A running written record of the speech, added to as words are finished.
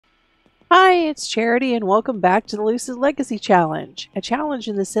Hi, it's Charity and welcome back to the Lucid Legacy Challenge, a challenge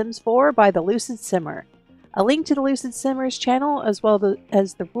in The Sims 4 by the Lucid Simmer. A link to the Lucid Simmer's channel as well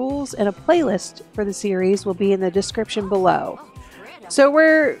as the rules and a playlist for the series will be in the description below. So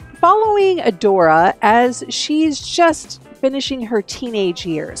we're following Adora as she's just finishing her teenage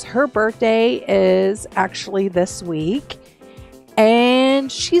years. Her birthday is actually this week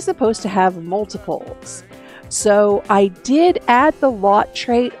and she's supposed to have multiples. So I did add the lot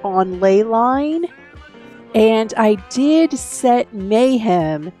trait on Leyline, and I did set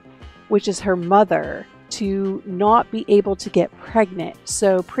Mayhem, which is her mother, to not be able to get pregnant.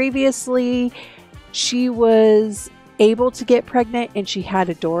 So previously she was able to get pregnant and she had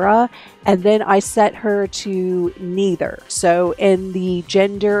Adora, and then I set her to neither. So in the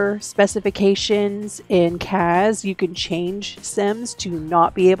gender specifications in CAS, you can change Sims to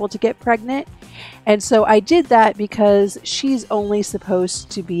not be able to get pregnant. And so I did that because she's only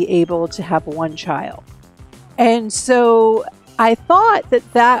supposed to be able to have one child. And so I thought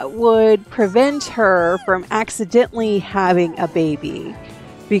that that would prevent her from accidentally having a baby,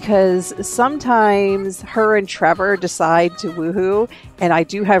 because sometimes her and Trevor decide to woohoo, and I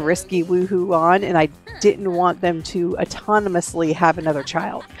do have risky woohoo on, and I didn't want them to autonomously have another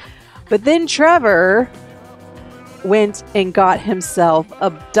child. But then Trevor went and got himself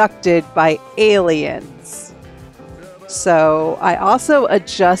abducted by aliens. So I also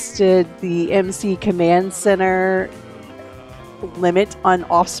adjusted the MC Command Center limit on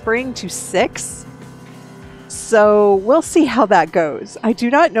offspring to 6. So we'll see how that goes. I do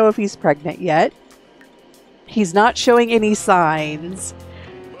not know if he's pregnant yet. He's not showing any signs.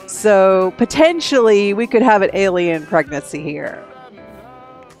 So potentially we could have an alien pregnancy here.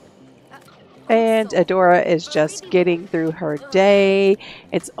 And Adora is just getting through her day.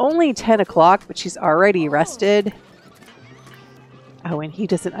 It's only 10 o'clock, but she's already rested. Oh, and he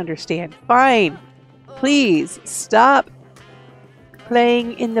doesn't understand. Fine. Please stop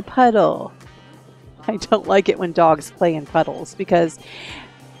playing in the puddle. I don't like it when dogs play in puddles because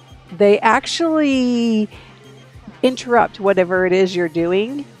they actually interrupt whatever it is you're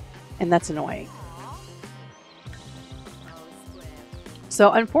doing, and that's annoying.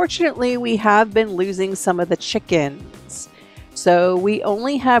 So unfortunately, we have been losing some of the chickens. So we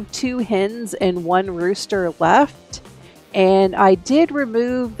only have 2 hens and 1 rooster left. And I did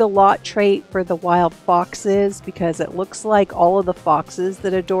remove the lot trait for the wild foxes because it looks like all of the foxes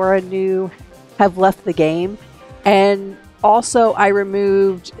that Adora knew have left the game. And also I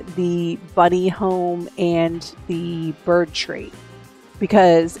removed the bunny home and the bird trait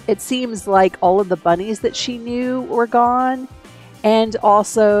because it seems like all of the bunnies that she knew were gone. And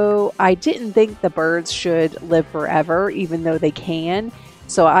also I didn't think the birds should live forever, even though they can.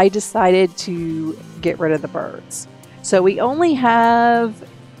 So I decided to get rid of the birds. So we only have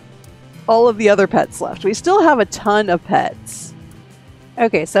all of the other pets left. We still have a ton of pets.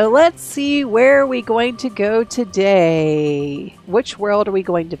 Okay, so let's see where are we going to go today. Which world are we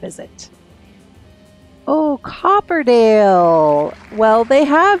going to visit? Oh, Copperdale. Well, they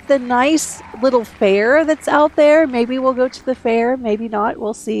have the nice little fair that's out there. Maybe we'll go to the fair, maybe not.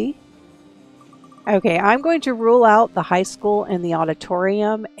 We'll see. Okay, I'm going to rule out the high school and the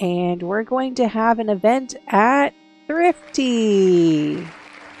auditorium, and we're going to have an event at Thrifty.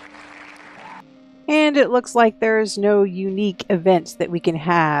 And it looks like there's no unique events that we can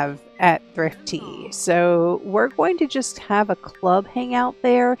have at Thrifty. So we're going to just have a club hangout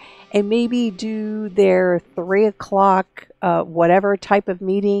there and maybe do their 3 o'clock whatever type of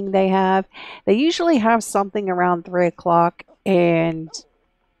meeting they have. They usually have something around 3 o'clock, and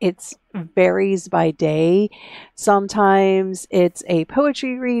it varies by day. Sometimes it's a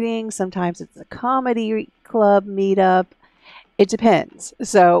poetry reading, sometimes it's a comedy club meetup. It depends.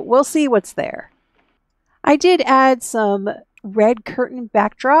 So we'll see what's there. I did add some red curtain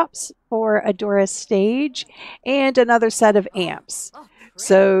backdrops for Adora's stage and another set of amps.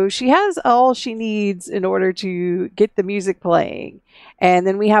 So she has all she needs in order to get the music playing. And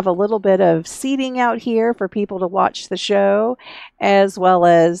then we have a little bit of seating out here for people to watch the show, as well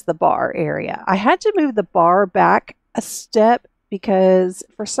as the bar area. I had to move the bar back a step because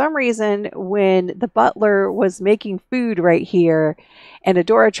for some reason when the butler was making food right here and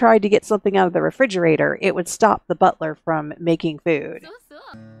Adora tried to get something out of the refrigerator, it would stop the butler from making food.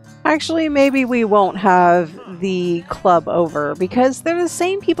 Actually, maybe we won't have the club over because they're the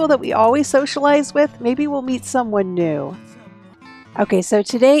same people that we always socialize with. Maybe we'll meet someone new. Okay, so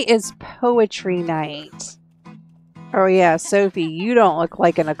today is poetry night. Oh yeah, Sophie, you don't look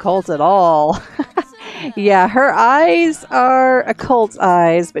like an occult at all. Yeah, her eyes are occult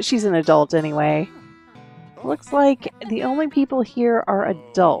eyes, but she's an adult anyway. Looks like the only people here are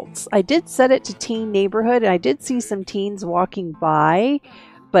adults. I did set it to teen neighborhood, and I did see some teens walking by,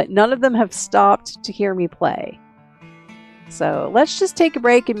 but none of them have stopped to hear me play. So let's just take a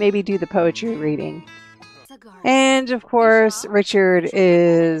break and maybe do the poetry reading. And of course, Richard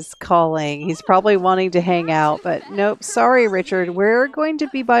is calling. He's probably wanting to hang out, but nope. Sorry, Richard. We're going to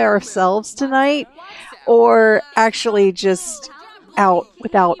be by ourselves tonight, or actually just out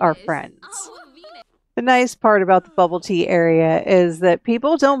without our friends. The nice part about the bubble tea area is that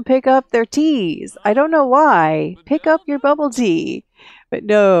people don't pick up their teas. I don't know why. Pick up your bubble tea. But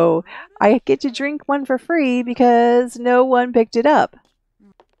no, I get to drink one for free because no one picked it up.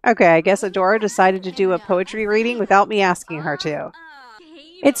 Okay, I guess Adora decided to do a poetry reading without me asking her to.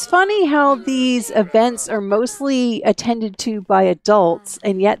 It's funny how these events are mostly attended to by adults,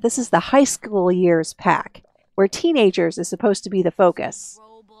 and yet this is the high school years pack, where teenagers is supposed to be the focus.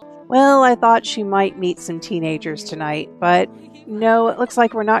 Well, I thought she might meet some teenagers tonight, but no, it looks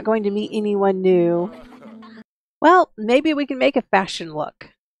like we're not going to meet anyone new. Well, maybe we can make a fashion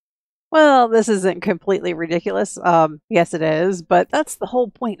look. Well, this isn't completely ridiculous. Yes it is, but that's the whole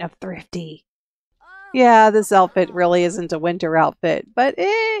point of thrifty. Yeah, this outfit really isn't a winter outfit, but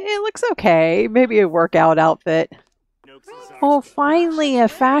it looks okay. Maybe a workout outfit. Oh, finally, a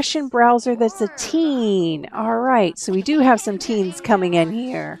fashion browser that's a teen. Alright, so we do have some teens coming in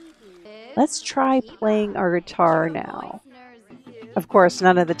here. Let's try playing our guitar now. Of course,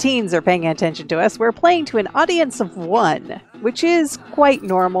 none of the teens are paying attention to us. We're playing to an audience of 1, which is quite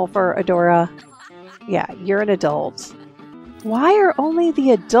normal for Adora. Yeah, you're an adult. Why are only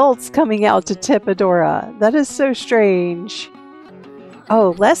the adults coming out to tip Adora? That is so strange.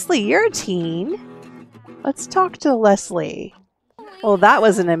 Oh, Leslie, you're a teen. Let's talk to Leslie. Well, that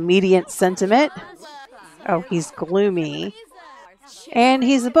was an immediate sentiment. Oh, he's gloomy. And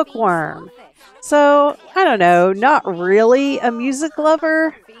he's a bookworm. So, I don't know, not really a music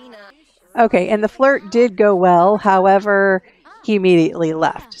lover. Okay, and the flirt did go well, however, he immediately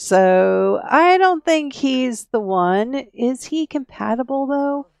left. So, I don't think he's the one. Is he compatible,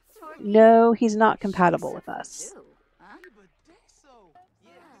 though? No, he's not compatible with us.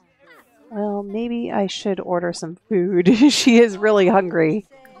 Well, maybe I should order some food. She is really hungry.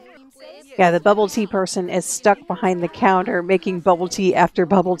 Yeah, the bubble tea person is stuck behind the counter making bubble tea after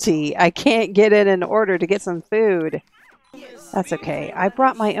bubble tea. I can't get in an order to get some food. That's okay. I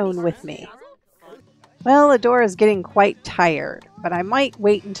brought my own with me. Well, Adora is getting quite tired, but I might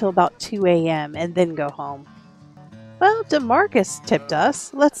wait until about 2 a.m. and then go home. Well, DeMarcus tipped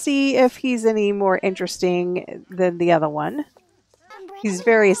us. Let's see if he's any more interesting than the other one. He's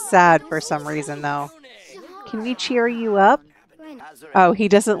very sad for some reason, though. Can we cheer you up? Oh, he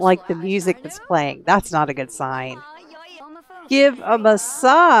doesn't like the music that's playing. That's not a good sign. Give a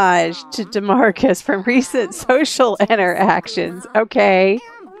massage to DeMarcus from recent social interactions. Okay.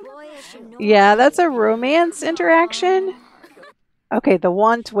 Yeah, that's a romance interaction. Okay, the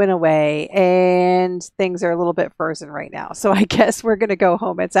want went away, and things are a little bit frozen right now. So I guess we're going to go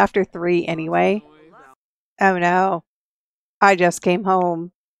home. It's after 3 anyway. Oh no. I just came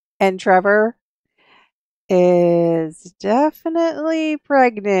home. And Trevor is definitely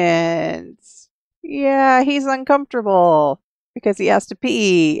pregnant. Yeah, he's uncomfortable because he has to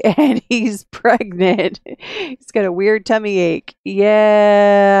pee and he's pregnant. He's got a weird tummy ache.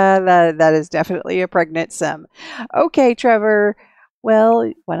 Yeah, that is definitely a pregnant sim. Okay, Trevor.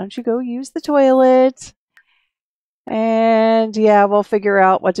 Well, why don't you go use the toilet? And yeah, we'll figure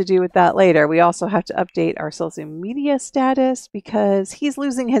out what to do with that later. We also have to update our social media status because he's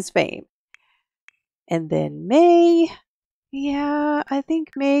losing his fame. And then May. Yeah, I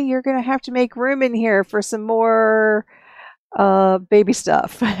think May, you're going to have to make room in here for some more baby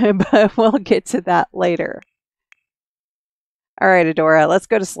stuff. But we'll get to that later. All right, Adora, let's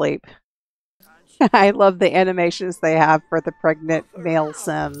go to sleep. I love the animations they have for the pregnant male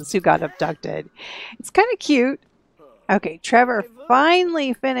Sims who got abducted. It's kind of cute. Okay, Trevor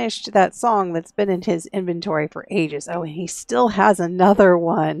finally finished that song that's been in his inventory for ages. Oh, and he still has another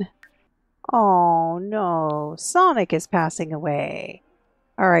one. Oh no, Sonic is passing away.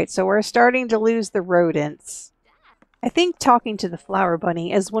 Alright, so we're starting to lose the rodents. I think talking to the Flower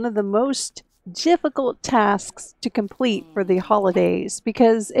Bunny is one of the most difficult tasks to complete for the holidays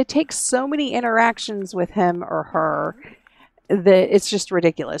because it takes so many interactions with him or her that it's just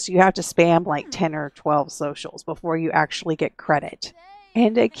ridiculous. You have to spam like 10 or 12 socials before you actually get credit.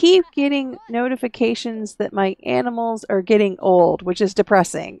 And I keep getting notifications that my animals are getting old, which is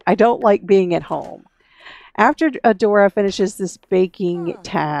depressing. I don't like being at home. After Adora finishes this baking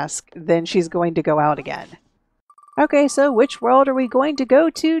task, then she's going to go out again. Okay, so which world are we going to go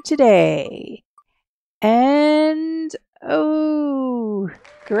to today? And, oh,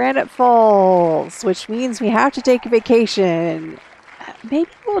 Granite Falls, which means we have to take a vacation. Maybe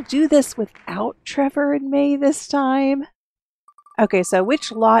we'll do this without Trevor and May this time. Okay, so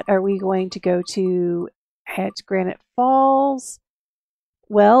which lot are we going to go to at Granite Falls?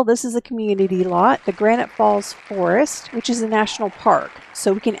 Well, this is a community lot, the Granite Falls Forest, which is a national park.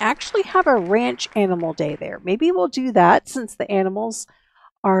 So we can actually have a ranch animal day there. Maybe we'll do that since the animals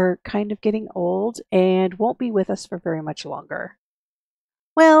are kind of getting old and won't be with us for very much longer.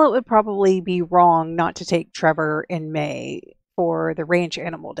 Well, it would probably be wrong not to take Trevor and May for the ranch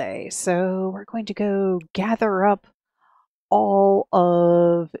animal day. So we're going to go gather up all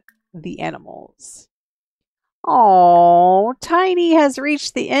of the animals. Oh, Tiny has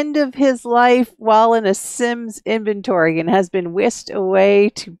reached the end of his life while in a Sims inventory and has been whisked away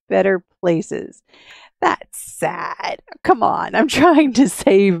to better places. That's sad. Come on, I'm trying to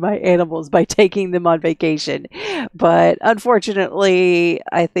save my animals by taking them on vacation. But unfortunately,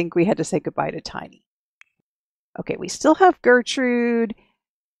 I think we had to say goodbye to Tiny. Okay, we still have Gertrude,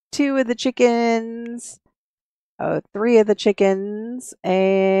 2 of the chickens, 3 of the chickens,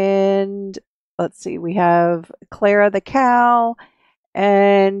 and let's see, we have Clara the cow,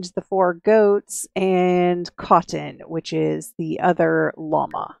 and the 4 goats, and Cotton, which is the other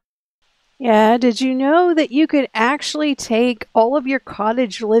llama. Yeah, did you know that you could actually take all of your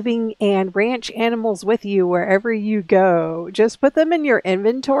cottage living and ranch animals with you wherever you go? Just put them in your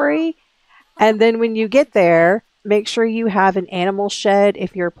inventory, and then when you get there, make sure you have an animal shed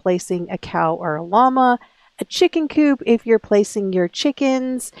if you're placing a cow or a llama, a chicken coop if you're placing your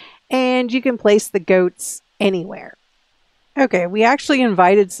chickens, and you can place the goats anywhere. Okay, we actually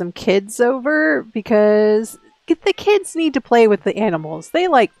invited some kids over because the kids need to play with the animals. They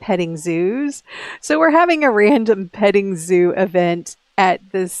like petting zoos. So we're having a random petting zoo event at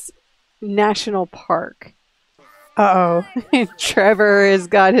this national park. Uh-oh. Trevor has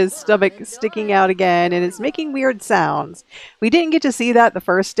got his stomach sticking out again and it's making weird sounds. We didn't get to see that the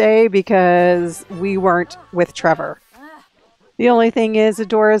first day because we weren't with Trevor. The only thing is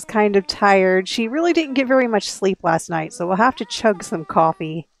Adora's kind of tired. She really didn't get very much sleep last night, so we'll have to chug some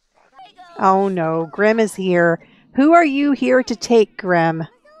coffee. Oh no, Grim is here. Who are you here to take, Grim?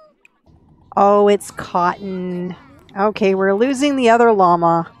 Oh, it's Cotton. Okay, we're losing the other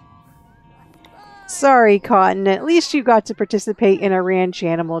llama. Sorry, Cotton. At least you got to participate in a Ranch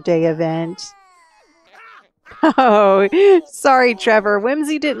Animal Day event. Oh, sorry, Trevor.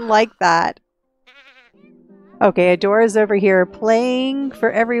 Whimsy didn't like that. Okay, Adora's over here playing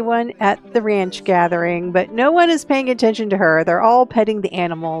for everyone at the ranch gathering, but no one is paying attention to her. They're all petting the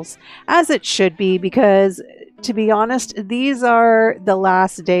animals, as it should be, because, to be honest, these are the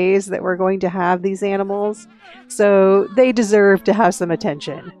last days that we're going to have these animals, so they deserve to have some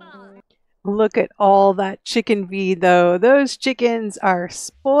attention. Look at all that chicken feed, though. Those chickens are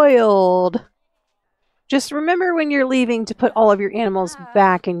spoiled. Just remember when you're leaving to put all of your animals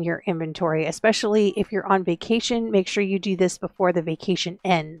back in your inventory, especially if you're on vacation. Make sure you do this before the vacation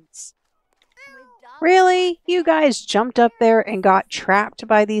ends. Really? You guys jumped up there and got trapped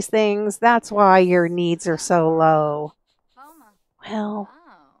by these things? That's why your needs are so low. Well,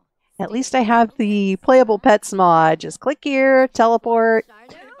 at least I have the Playable Pets mod. Just click here, teleport,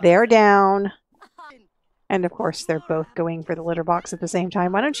 they're down. And of course, they're both going for the litter box at the same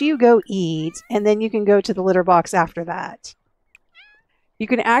time. Why don't you go eat, and then you can go to the litter box after that. You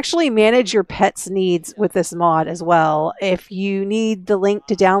can actually manage your pet's needs with this mod as well. If you need the link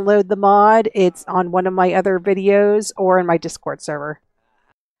to download the mod, it's on one of my other videos or in my Discord server.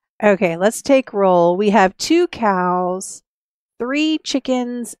 Okay, let's take roll. We have 2 cows, 3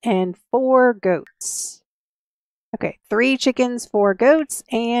 chickens, and 4 goats. Okay, 3 chickens, 4 goats,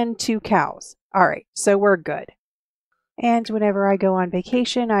 and 2 cows. All right, so we're good. And whenever I go on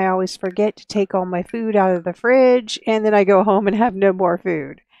vacation, I always forget to take all my food out of the fridge, and then I go home and have no more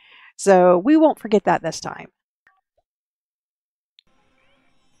food. So we won't forget that this time.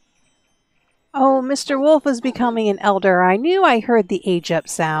 Oh, Mr. Wolf is becoming an elder. I knew I heard the age up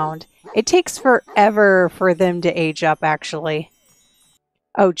sound. It takes forever for them to age up, actually.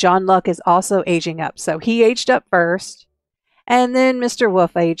 Oh, John Luck is also aging up, so he aged up first. And then Mr.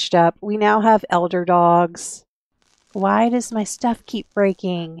 Wolf aged up. We now have elder dogs. Why does my stuff keep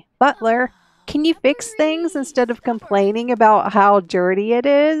breaking? Butler, can you fix things instead of complaining about how dirty it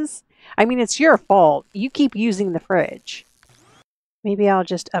is? I mean, it's your fault. You keep using the fridge. Maybe I'll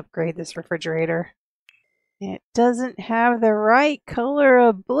just upgrade this refrigerator. It doesn't have the right color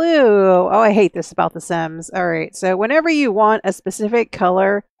of blue. Oh, I hate this about The Sims. All right, so whenever you want a specific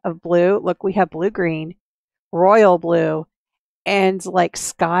color of blue, look, we have blue-green, royal blue, and like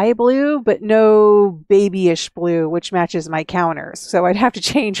sky blue, but no babyish blue, which matches my counters. So I'd have to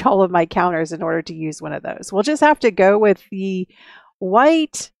change all of my counters in order to use one of those. We'll just have to go with the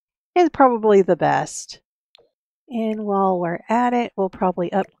white, is probably the best. And while we're at it, we'll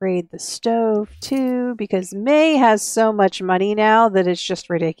probably upgrade the stove too, because May has so much money now that it's just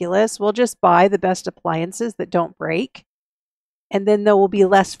ridiculous. We'll just buy the best appliances that don't break, and then there will be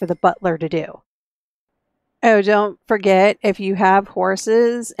less for the butler to do. Oh, don't forget, if you have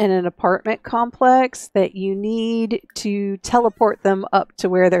horses in an apartment complex, that you need to teleport them up to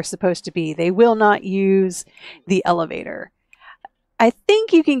where they're supposed to be. They will not use the elevator. I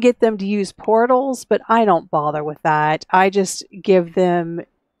think you can get them to use portals, but I don't bother with that. I just give them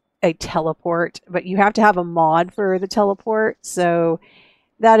a teleport, but you have to have a mod for the teleport, so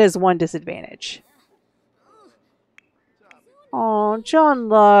that is one disadvantage. Oh, John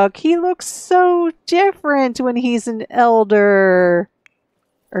Luck, he looks so different when he's an elder.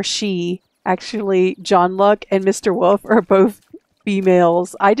 Or she. Actually, John Luck and Mr. Wolf are both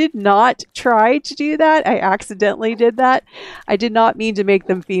females. I did not try to do that. I accidentally did that. I did not mean to make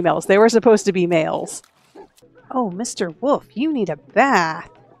them females. They were supposed to be males. Oh, Mr. Wolf, you need a bath.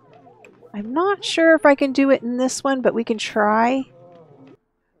 I'm not sure if I can do it in this one, but we can try.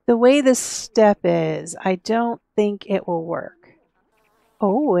 The way this step is, I don't think it will work.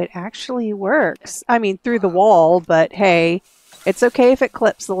 Oh, it actually works. I mean, through the wall, but hey, it's okay if it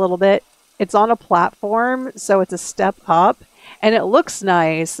clips a little bit. It's on a platform, so it's a step up, and it looks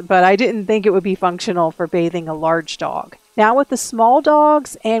nice, but I didn't think it would be functional for bathing a large dog. Now with the small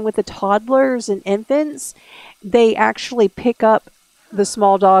dogs and with the toddlers and infants, they actually pick up the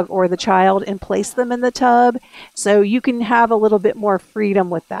small dog or the child and place them in the tub, so you can have a little bit more freedom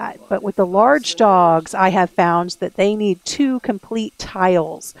with that. But with the large dogs, I have found that they need 2 complete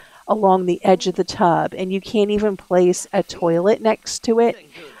tiles along the edge of the tub, and you can't even place a toilet next to it.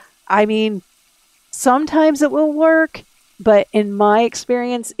 I mean, sometimes it will work, but in my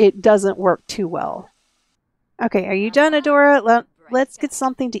experience, it doesn't work too well. Okay, are you done, Adora? Let's get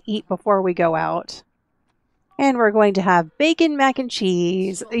something to eat before we go out. And we're going to have bacon mac and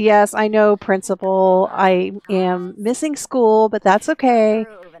cheese. Yes, I know, Principal. I am missing school, but that's okay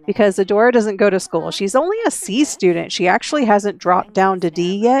because Adora doesn't go to school. She's only a C student. She actually hasn't dropped down to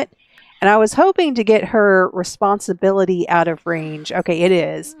D yet. And I was hoping to get her responsibility out of range. Okay, it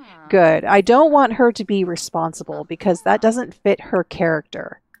is. Good. I don't want her to be responsible because that doesn't fit her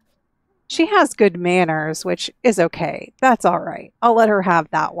character. She has good manners, which is okay. That's all right. I'll let her have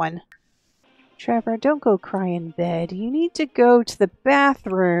that one. Trevor, don't go cry in bed. You need to go to the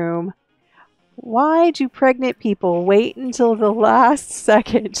bathroom. Why do pregnant people wait until the last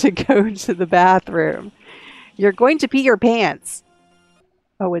second to go to the bathroom? You're going to pee your pants.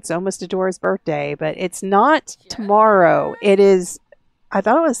 Oh, it's almost Adora's birthday, but it's not tomorrow. It is, I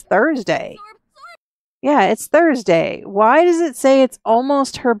thought it was Thursday. Yeah, it's Thursday. Why does it say it's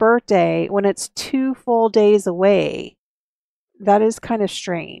almost her birthday when it's 2 full days away? That is kind of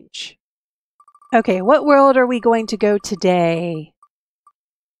strange. Okay, what world are we going to go today?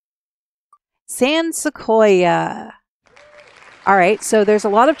 San Sequoia. Alright, so there's a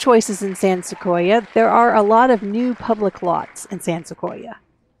lot of choices in San Sequoia. There are a lot of new public lots in San Sequoia.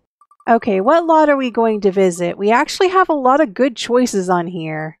 Okay, what lot are we going to visit? We actually have a lot of good choices on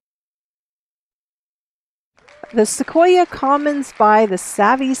here. The Sequoia Commons by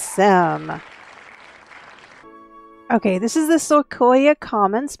TheSavvySim. Okay, this is the Sequoia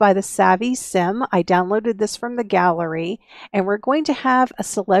Commons by TheSavvySim. I downloaded this from the gallery, and we're going to have a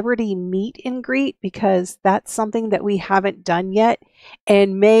celebrity meet and greet because that's something that we haven't done yet,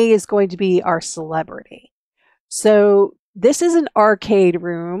 and May is going to be our celebrity. So this is an arcade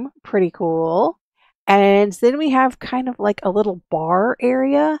room, pretty cool, and then we have kind of like a little bar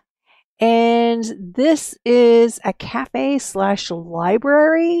area, and this is a cafe /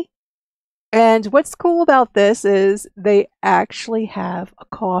 library. And what's cool about this is they actually have a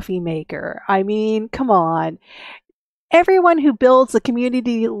coffee maker. I mean, come on. Everyone who builds a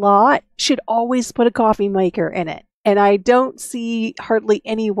community lot should always put a coffee maker in it. And I don't see hardly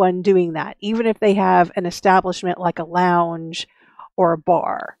anyone doing that, even if they have an establishment like a lounge or a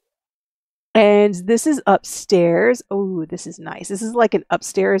bar. And this is upstairs. Oh, this is nice. This is like an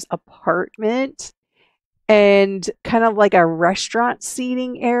upstairs apartment. And kind of like a restaurant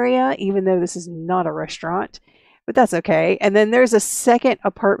seating area, even though this is not a restaurant, but that's okay. And then there's a second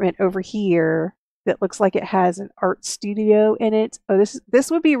apartment over here that looks like it has an art studio in it. Oh,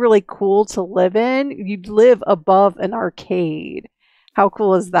 this would be really cool to live in. You'd live above an arcade. How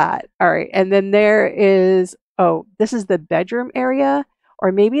cool is that? All right. And then there is, oh, this is the bedroom area.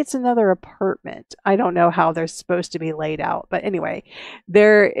 Or maybe it's another apartment. I don't know how they're supposed to be laid out. But anyway,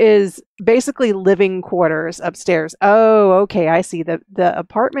 there is basically living quarters upstairs. Oh, okay, I see. The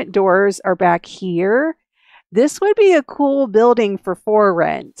apartment doors are back here. This would be a cool building for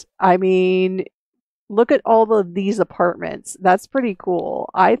rent. I mean, look at all of these apartments. That's pretty cool.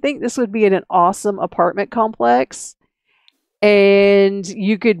 I think this would be an awesome apartment complex. And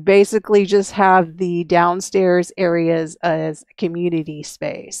you could basically just have the downstairs areas as community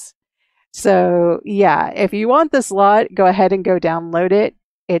space. So yeah, if you want this lot, go ahead and go download it.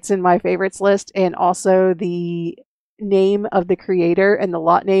 It's in my favorites list, and also the name of the creator and the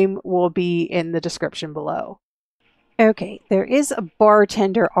lot name will be in the description below. Okay, there is a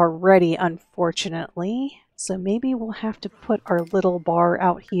bartender already, unfortunately. So maybe we'll have to put our little bar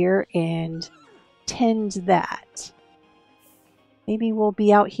out here and tend that. Maybe we'll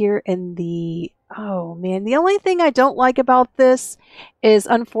be out here in the... Oh man, the only thing I don't like about this is,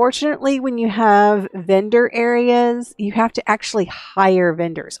 unfortunately, when you have vendor areas, you have to actually hire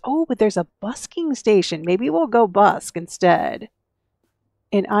vendors. Oh, but there's a busking station. Maybe we'll go busk instead.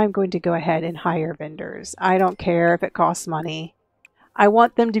 And I'm going to go ahead and hire vendors. I don't care if it costs money. I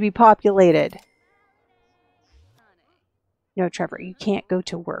want them to be populated. No, Trevor, you can't go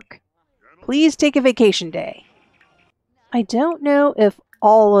to work. Please take a vacation day. I don't know if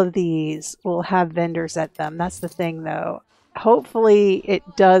all of these will have vendors at them. That's the thing, though. Hopefully, it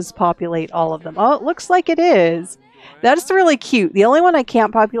does populate all of them. Oh, it looks like it is. That's really cute. The only one I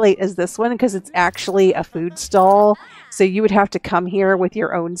can't populate is this one because it's actually a food stall. So you would have to come here with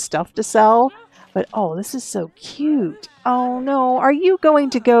your own stuff to sell. But, oh, this is so cute. Oh, no. Are you going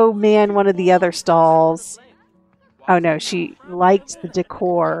to go man one of the other stalls? Oh, no. She liked the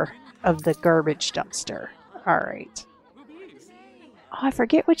decor of the garbage dumpster. All right. Oh, I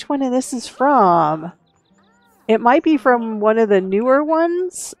forget which one of this is from. It might be from one of the newer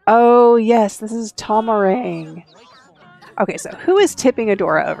ones. Oh, yes. This is Tamarang. Okay, so who is tipping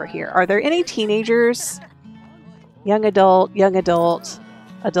Adora over here? Are there any teenagers? Young adult, young adult,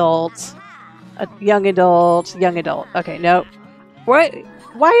 adult, young adult, young adult. Okay, no. What?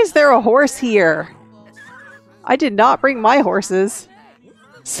 Why is there a horse here? I did not bring my horses.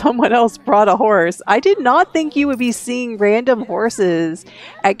 Someone else brought a horse. I did not think you would be seeing random horses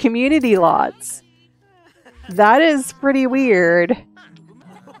at community lots. That is pretty weird.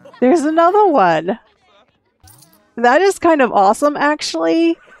 There's another one. That is kind of awesome,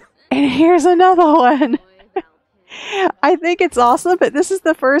 actually. And here's another one. I think it's awesome, but this is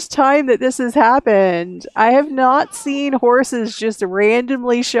the first time that this has happened. I have not seen horses just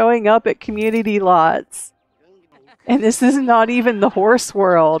randomly showing up at community lots. And this is not even the horse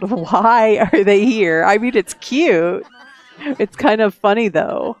world. Why are they here? I mean, it's cute. It's kind of funny,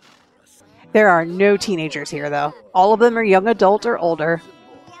 though. There are no teenagers here, though. All of them are young adult or older.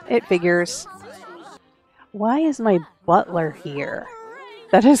 It figures. Why is my butler here?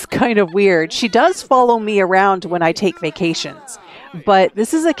 That is kind of weird. She does follow me around when I take vacations. But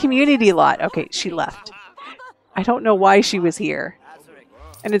this is a community lot. Okay, she left. I don't know why she was here.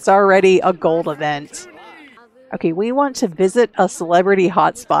 And it's already a gold event. Okay, we want to visit a celebrity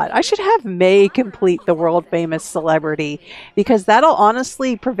hotspot. I should have May complete the world famous celebrity because that'll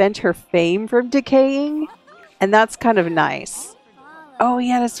honestly prevent her fame from decaying. And that's kind of nice. Oh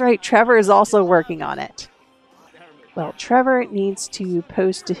yeah, that's right. Trevor is also working on it. Well, Trevor needs to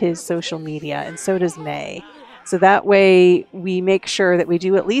post to his social media, and so does May. So that way we make sure that we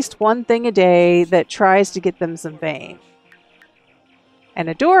do at least one thing a day that tries to get them some fame. And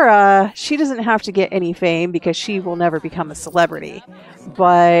Adora, she doesn't have to get any fame because she will never become a celebrity.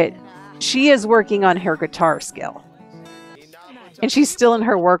 But she is working on her guitar skill. And she's still in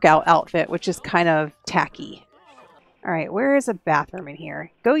her workout outfit, which is kind of tacky. All right, where is a bathroom in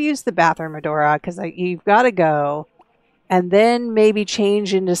here? Go use the bathroom, Adora, because you've got to go. And then maybe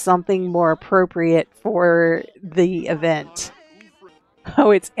change into something more appropriate for the event.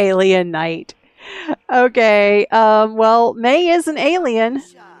 Oh, it's alien night. Okay, well, May is an alien.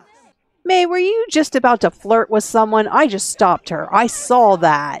 May, were you just about to flirt with someone? I just stopped her. I saw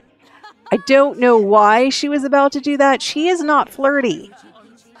that. I don't know why she was about to do that. She is not flirty.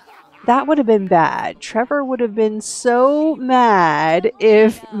 That would have been bad. Trevor would have been so mad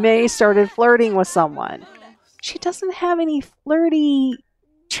if May started flirting with someone. She doesn't have any flirty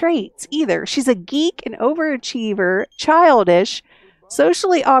traits either. She's a geek, an overachiever, childish,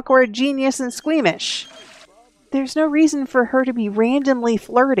 socially awkward, genius, and squeamish. There's no reason for her to be randomly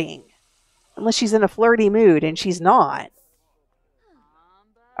flirting. Unless she's in a flirty mood, and she's not.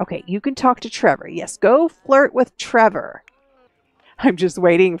 Okay, you can talk to Trevor. Yes, go flirt with Trevor. I'm just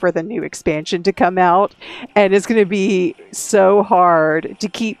waiting for the new expansion to come out, and it's going to be so hard to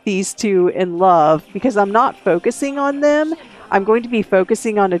keep these two in love because I'm not focusing on them. I'm going to be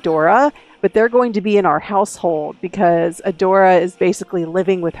focusing on Adora, but they're going to be in our household because Adora is basically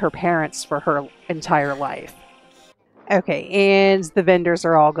living with her parents for her entire life. Okay, and the vendors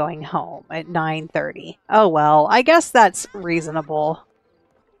are all going home at 9:30. Oh well, I guess that's reasonable.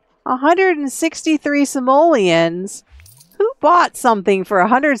 163 simoleons? Who bought something for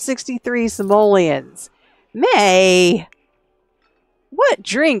 163 simoleons? May! What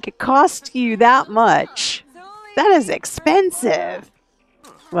drink cost you that much? That is expensive.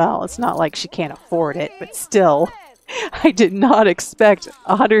 Well, it's not like she can't afford it, but still. I did not expect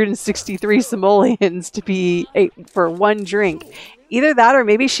 163 simoleons to be for one drink. Either that or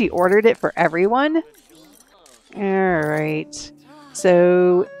maybe she ordered it for everyone. Alright.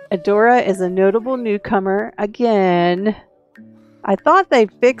 So, Adora is a notable newcomer again. I thought they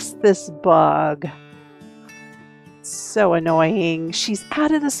fixed this bug. So annoying. She's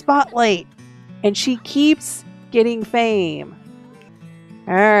out of the spotlight. And she keeps getting fame.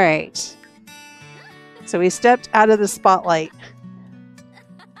 Alright. So we stepped out of the spotlight.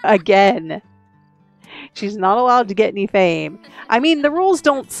 Again. She's not allowed to get any fame. I mean, the rules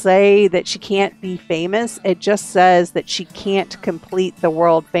don't say that she can't be famous. It just says that she can't complete the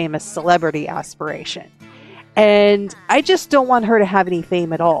world famous celebrity aspiration. And I just don't want her to have any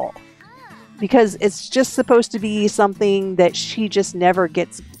fame at all. Because it's just supposed to be something that she just never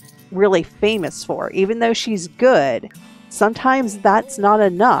gets really famous for. Even though she's good, sometimes that's not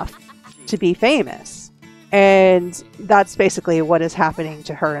enough to be famous. And that's basically what is happening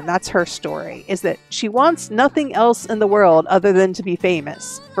to her. And that's her story, is that she wants nothing else in the world other than to be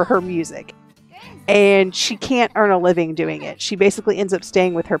famous for her music. And she can't earn a living doing it. She basically ends up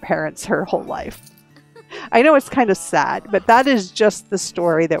staying with her parents her whole life. I know it's kind of sad, but that is just the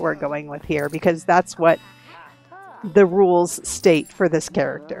story that we're going with here because that's what the rules state for this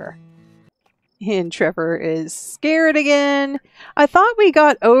character. And Trevor is scared again. I thought we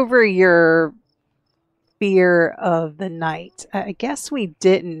got over your fear of the night. I guess we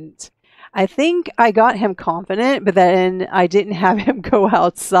didn't. I think I got him confident, but then I didn't have him go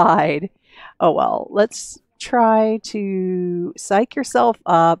outside. Oh well, let's try to psych yourself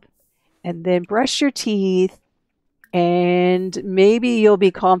up and then brush your teeth, and maybe you'll be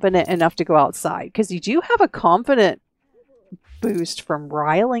confident enough to go outside because you do have a confident boost from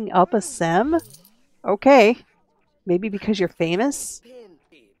riling up a sim. Okay, maybe because you're famous.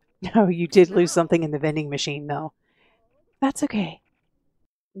 No, you did lose something in the vending machine though. That's okay.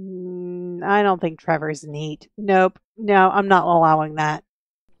 I don't think Trevor's neat. Nope, no, I'm not allowing that.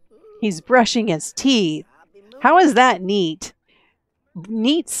 He's brushing his teeth. How is that neat?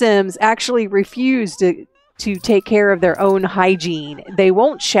 Neat Sims actually refuse to take care of their own hygiene. They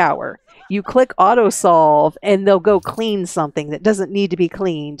won't shower. You click auto solve and they'll go clean something that doesn't need to be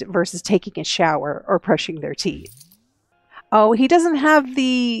cleaned versus taking a shower or brushing their teeth. Oh, he doesn't have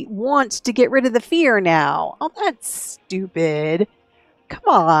the want to get rid of the fear now. Oh, that's stupid. Come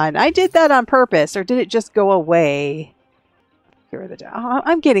on, I did that on purpose, or did it just go away?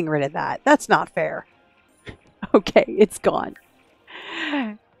 I'm getting rid of that. That's not fair. Okay, it's gone.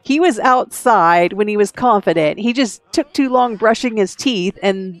 He was outside when he was confident. He just took too long brushing his teeth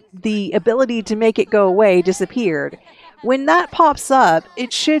and the ability to make it go away disappeared. When that pops up,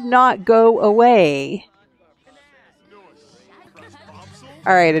 it should not go away.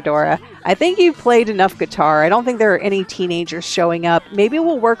 Alright, Adora. I think you've played enough guitar. I don't think there are any teenagers showing up. Maybe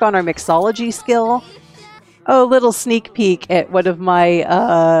we'll work on our mixology skill. Oh, little sneak peek at one of my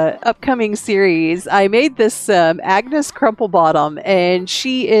upcoming series. I made this Agnes Crumplebottom, and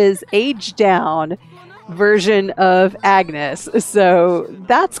she is aged down version of Agnes. So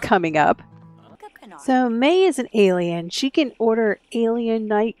that's coming up. So May is an alien. She can order alien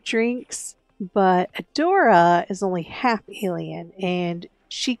night drinks, but Adora is only half alien, and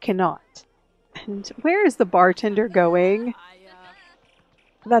she cannot. And where is the bartender going?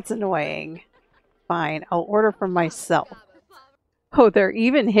 That's annoying. Fine, I'll order for myself. Oh, they're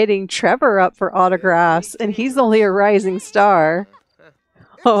even hitting Trevor up for autographs, and he's only a rising star.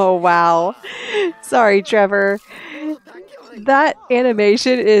 Oh, wow. Sorry, Trevor. That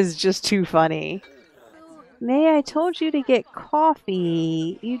animation is just too funny. May, I told you to get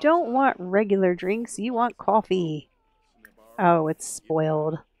coffee. You don't want regular drinks, you want coffee. Oh, it's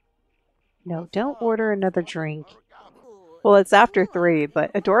spoiled. No, don't order another drink. Well, it's after 3,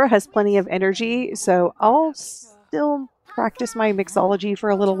 but Adora has plenty of energy, so I'll still practice my mixology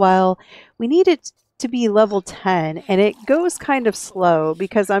for a little while. We need it to be level 10, and it goes kind of slow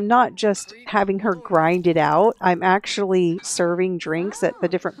because I'm not just having her grind it out. I'm actually serving drinks at the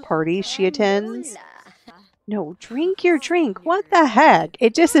different parties she attends. No, drink your drink. What the heck?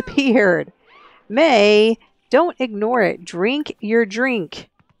 It disappeared. May, don't ignore it. Drink your drink.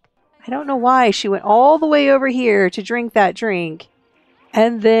 I don't know why she went all the way over here to drink that drink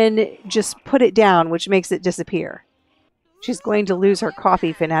and then just put it down, which makes it disappear. She's going to lose her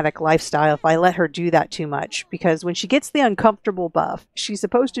coffee fanatic lifestyle if I let her do that too much, because when she gets the uncomfortable buff, she's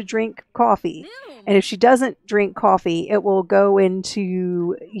supposed to drink coffee. And if she doesn't drink coffee, it will go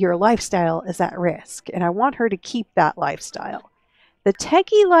into your lifestyle is at risk. And I want her to keep that lifestyle. The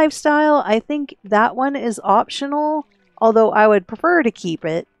techie lifestyle, I think that one is optional, although I would prefer to keep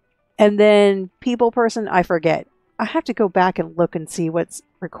it. And then people person, I forget. I have to go back and look and see what's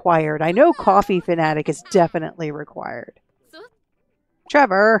required. I know coffee fanatic is definitely required.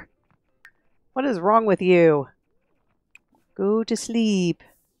 Trevor, what is wrong with you? Go to sleep.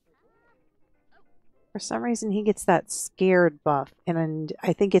 For some reason, he gets that scared buff, and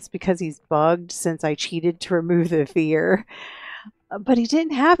I think it's because he's bugged since I cheated to remove the fear. But he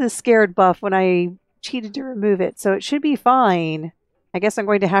didn't have the scared buff when I cheated to remove it, so it should be fine. I guess I'm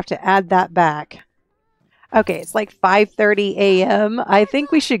going to have to add that back. Okay, it's like 5:30 a.m. I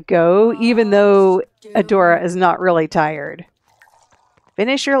think we should go, even though Adora is not really tired.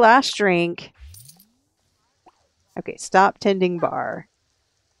 Finish your last drink. Okay, stop tending bar.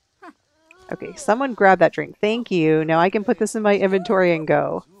 Okay, someone grab that drink. Thank you. Now I can put this in my inventory and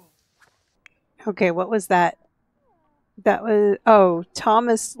go. Okay, what was that? That was... Oh,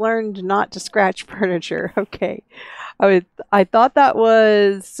 Thomas learned not to scratch furniture. Okay. I thought that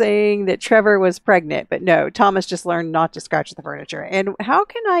was saying that Trevor was pregnant, but no, Thomas just learned not to scratch the furniture. And how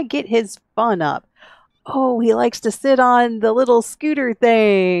can I get his fun up? Oh, he likes to sit on the little scooter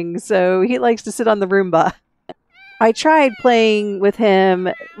thing, so he likes to sit on the Roomba. I tried playing with him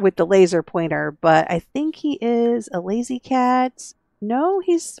with the laser pointer, but I think he is a lazy cat. No,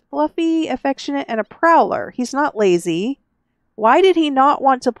 he's fluffy, affectionate, and a prowler. He's not lazy. Why did he not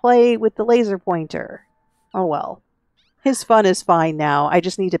want to play with the laser pointer? Oh well. His fun is fine now. I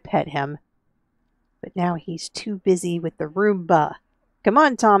just need to pet him. But now he's too busy with the Roomba. Come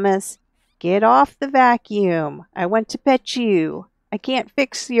on, Thomas. Get off the vacuum. I want to pet you. I can't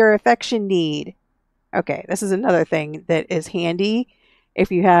fix your affection need. Okay, this is another thing that is handy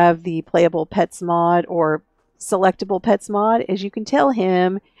if you have the playable pets mod or selectable pets mod, is you can tell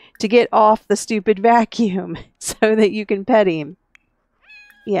him to get off the stupid vacuum so that you can pet him.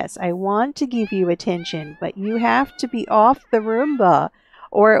 Yes, I want to give you attention, but you have to be off the Roomba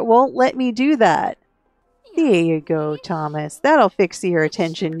or it won't let me do that. There you go, Thomas. That'll fix your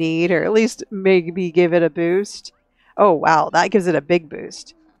attention need, or at least maybe give it a boost. Oh, wow, that gives it a big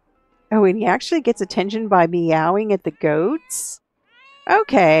boost. Oh, and he actually gets attention by meowing at the goats?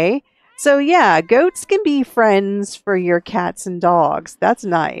 Okay. So yeah, goats can be friends for your cats and dogs. That's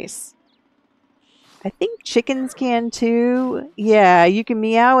nice. I think chickens can too. Yeah, you can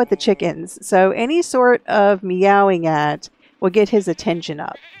meow at the chickens. So any sort of meowing at will get his attention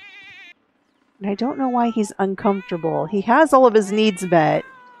up. And I don't know why he's uncomfortable. He has all of his needs met.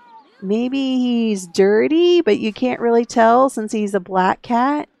 Maybe he's dirty, but you can't really tell since he's a black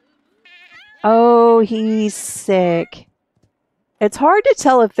cat. Oh, he's sick. It's hard to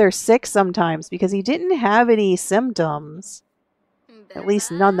tell if they're sick sometimes because he didn't have any symptoms. At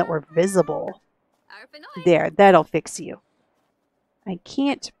least none that were visible. There, that'll fix you. I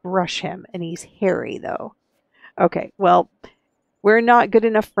can't brush him, and he's hairy, though. Okay, well, we're not good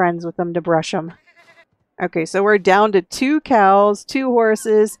enough friends with him to brush him. Okay, so we're down to 2 cows, 2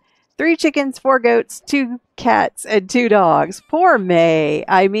 horses, 3 chickens, 4 goats, 2 cats, and 2 dogs. Poor May.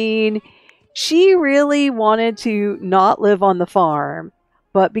 I mean, she really wanted to not live on the farm,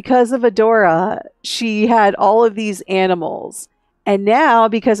 but because of Adora, she had all of these animals. And now,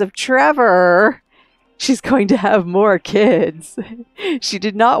 because of Trevor, she's going to have more kids. She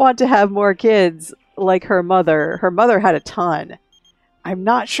did not want to have more kids like her mother. Her mother had a ton. I'm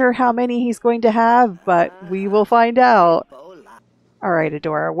not sure how many he's going to have, but we will find out. All right,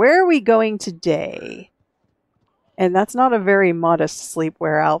 Adora, where are we going today? And that's not a very modest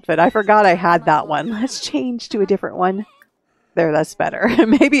sleepwear outfit. I forgot I had that one. Let's change to a different one. There, that's better.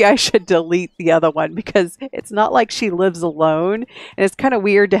 Maybe I should delete the other one because it's not like she lives alone. And it's kind of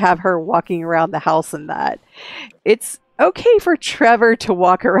weird to have her walking around the house in that. It's okay for Trevor to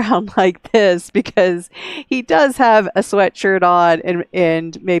walk around like this because he does have a sweatshirt on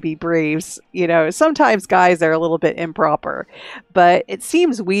and maybe briefs. You know, sometimes guys are a little bit improper, but it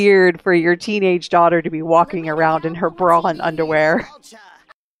seems weird for your teenage daughter to be walking around in her bra and underwear.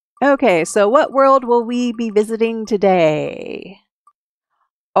 Okay, so what world will we be visiting today?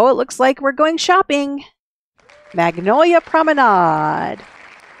 Oh, it looks like we're going shopping. Magnolia Promenade.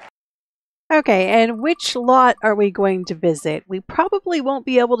 Okay, and which lot are we going to visit? We probably won't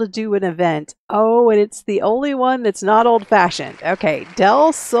be able to do an event. Oh, and it's the only one that's not old-fashioned. Okay,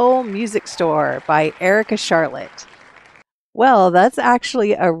 Del Sol Music Store by EricaCharlotte. Well, that's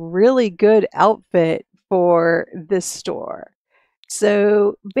actually a really good outfit for this store.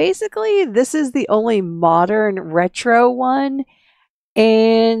 So basically, this is the only modern retro one,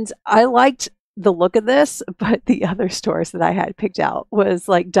 and I liked the look of this, but the other stores that I had picked out was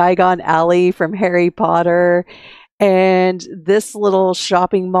like Diagon Alley from Harry Potter, and this little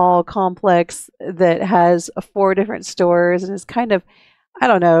shopping mall complex that has 4 different stores and is kind of, I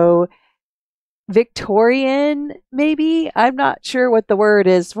don't know, Victorian, maybe? I'm not sure what the word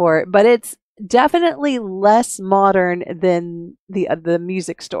is for it, but it's definitely less modern than the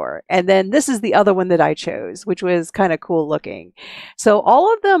music store. And then this is the other one that I chose, which was kind of cool looking. So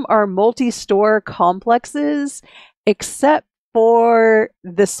all of them are multi-store complexes except for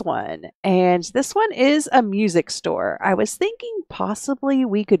this one. And this one is a music store. I was thinking possibly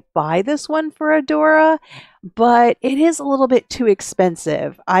we could buy this one for Adora, but it is a little bit too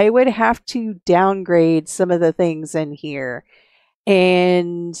expensive. I would have to downgrade some of the things in here.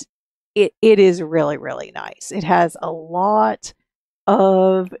 And it is really, really nice. It has a lot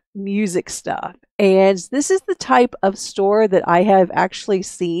of music stuff. And this is the type of store that I have actually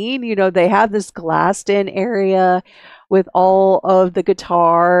seen. You know, they have this glassed in area with all of the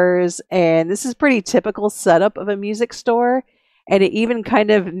guitars, and this is pretty typical setup of a music store. And it even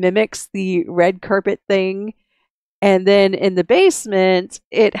kind of mimics the red carpet thing. And then in the basement,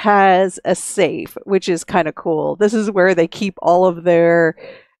 it has a safe, which is kind of cool. This is where they keep all of their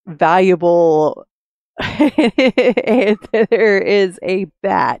valuable and there is a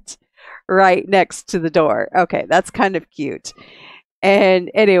bat right next to the door. Okay, that's kind of cute. And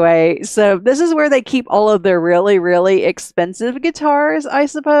anyway, so this is where they keep all of their really, really expensive guitars, I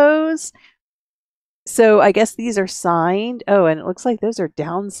suppose. So I guess these are signed. Oh, and it looks like those are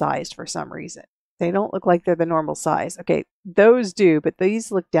downsized for some reason. They don't look like they're the normal size. Okay, those do, but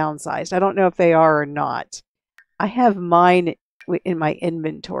these look downsized. I don't know if they are or not. I have mine in my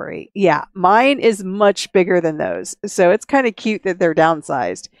inventory. Yeah, mine is much bigger than those. So it's kind of cute that they're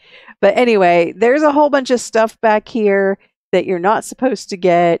downsized. But anyway, there's a whole bunch of stuff back here that you're not supposed to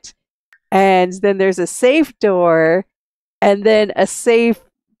get. And then there's a safe door and then a safe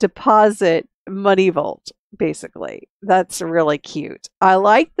deposit money vault, basically. That's really cute. I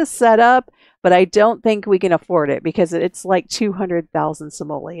like the setup, but I don't think we can afford it because it's like 200,000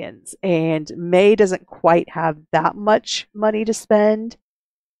 simoleons, and May doesn't quite have that much money to spend.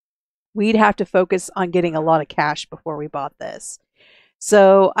 We'd have to focus on getting a lot of cash before we bought this.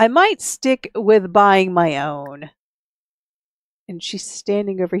 So I might stick with buying my own. And she's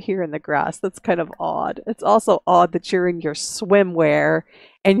standing over here in the grass. That's kind of odd. It's also odd that you're in your swimwear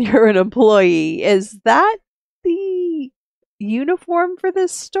and you're an employee. Is that the uniform for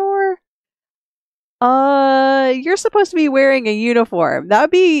this store? You're supposed to be wearing a uniform. That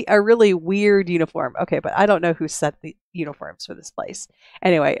would be a really weird uniform. Okay, but I don't know who set the uniforms for this place.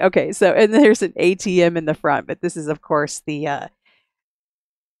 Anyway, okay, so, and there's an ATM in the front, but this is, of course, the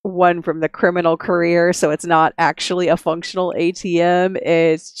one from the criminal career, so it's not actually a functional ATM.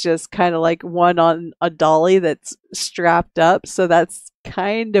 It's just kind of like one on a dolly that's strapped up, so that's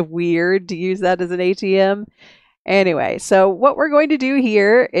kind of weird to use that as an ATM. Anyway, so what we're going to do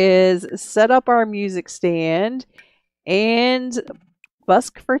here is set up our music stand and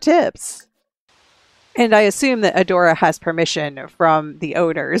busk for tips. And I assume that Adora has permission from the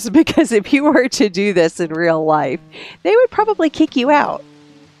owners, because if you were to do this in real life, they would probably kick you out.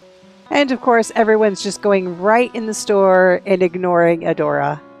 And of course, everyone's just going right in the store and ignoring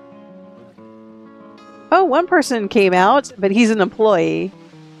Adora. Oh, one person came out, but he's an employee.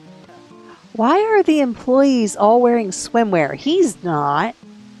 Why are the employees all wearing swimwear? He's not.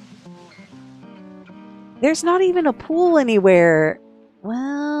 There's not even a pool anywhere.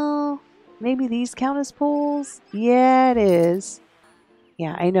 Well, maybe these count as pools? Yeah, it is.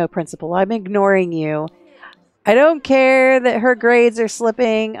 Yeah, I know, Principal. I'm ignoring you. I don't care that her grades are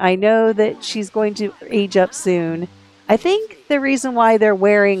slipping. I know that she's going to age up soon. I think the reason why they're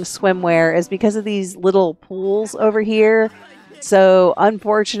wearing swimwear is because of these little pools over here. So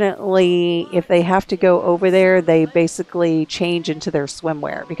unfortunately, if they have to go over there, they basically change into their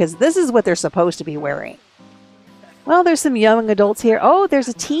swimwear, because this is what they're supposed to be wearing. Well, there's some young adults here. Oh, there's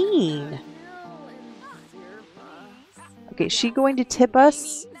a teen. Okay, is she going to tip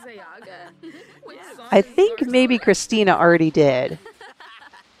us? I think maybe Christina already did.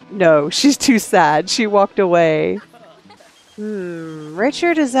 No, she's too sad. She walked away.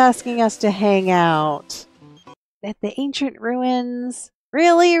 Richard is asking us to hang out at the ancient ruins.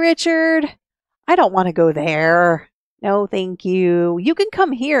 Really, Richard? I don't want to go there. No, thank you. You can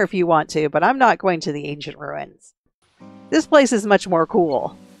come here if you want to, but I'm not going to the ancient ruins. This place is much more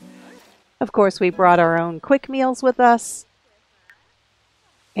cool. Of course, we brought our own quick meals with us.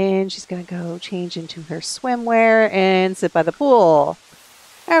 And she's going to go change into her swimwear and sit by the pool.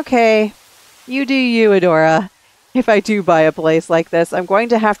 Okay, you do you, Adora. If I do buy a place like this, I'm going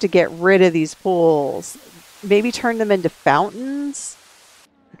to have to get rid of these pools. Maybe turn them into fountains?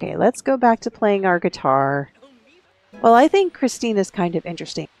 Okay, let's go back to playing our guitar. Well, I think Christina's kind of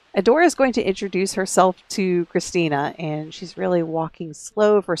interesting. Adora is going to introduce herself to Christina, and she's really walking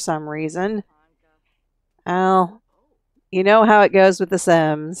slow for some reason. Well, you know how it goes with the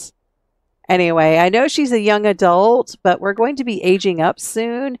Sims. Anyway, I know she's a young adult, but we're going to be aging up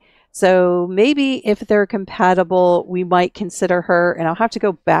soon. So maybe if they're compatible, we might consider her. And I'll have to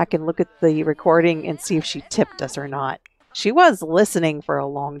go back and look at the recording and see if she tipped us or not. She was listening for a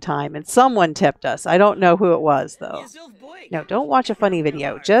long time and someone tipped us. I don't know who it was, though. No, don't watch a funny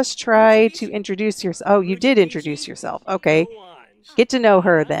video. Just try to introduce yourself. Oh, you did introduce yourself. Okay. Get to know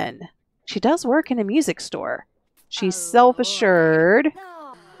her then. She does work in a music store. She's self-assured.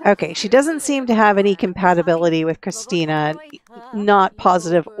 Okay, she doesn't seem to have any compatibility with Christina, not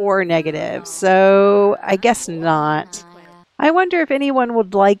positive or negative, so I guess not. I wonder if anyone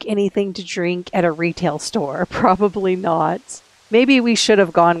would like anything to drink at a retail store. Probably not. Maybe we should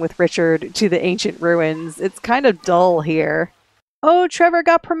have gone with Richard to the ancient ruins. It's kind of dull here. Oh, Trevor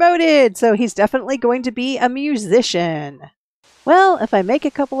got promoted, so he's definitely going to be a musician. Well, if I make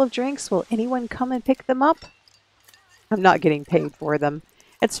a couple of drinks, will anyone come and pick them up? I'm not getting paid for them.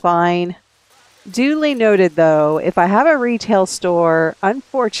 It's fine. Duly noted, though, if I have a retail store,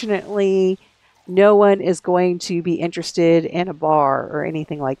 unfortunately, no one is going to be interested in a bar or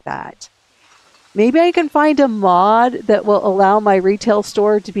anything like that. Maybe I can find a mod that will allow my retail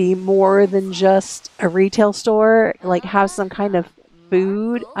store to be more than just a retail store, like have some kind of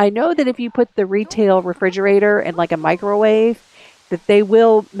food. I know that if you put the retail refrigerator in like a microwave, that they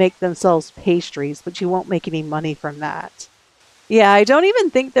will make themselves pastries, but you won't make any money from that. Yeah, I don't even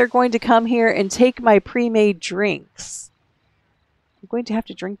think they're going to come here and take my pre-made drinks. I'm going to have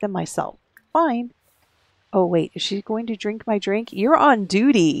to drink them myself. Fine. Oh, wait. Is she going to drink my drink? You're on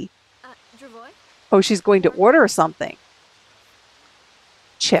duty. Oh, she's going to order something.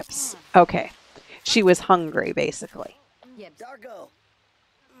 Chips. Okay. She was hungry, basically.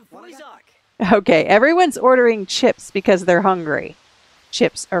 Okay, everyone's ordering chips because they're hungry.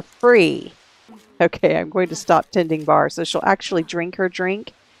 Chips are free. Okay, I'm going to stop tending bar, so she'll actually drink her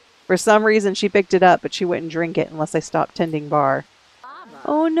drink. For some reason, she picked it up, but she wouldn't drink it unless I stopped tending bar.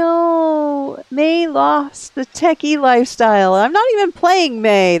 Oh no! May lost the techie lifestyle. I'm not even playing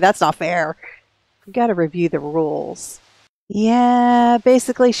May. That's not fair. You gotta review the rules. Yeah,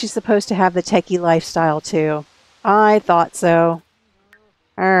 basically she's supposed to have the techie lifestyle too. I thought so.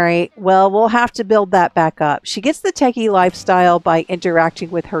 Alright, well, we'll have to build that back up. She gets the techie lifestyle by interacting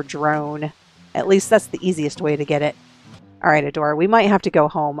with her drone. At least that's the easiest way to get it. Alright, Adora, we might have to go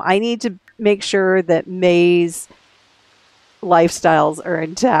home. I need to make sure that May's lifestyles are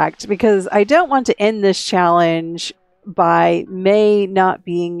intact because I don't want to end this challenge by May not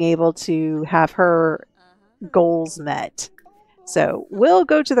being able to have her goals met. So we'll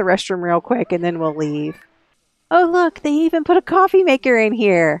go to the restroom real quick and then we'll leave. Oh look, they even put a coffee maker in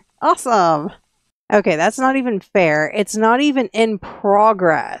here. Awesome. Okay, that's not even fair. It's not even in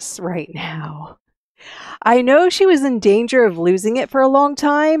progress right now. I know she was in danger of losing it for a long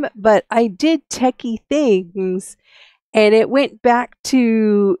time, but I did techie things and it went back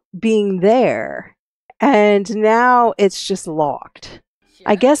to being there. And now it's just locked.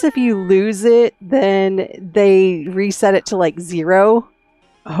 I guess if you lose it, then they reset it to like 0.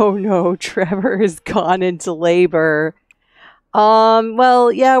 Oh no, Trevor has gone into labor.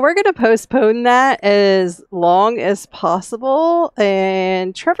 Well, yeah, we're going to postpone that as long as possible.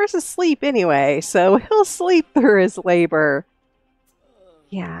 And Trevor's asleep anyway, so he'll sleep through his labor.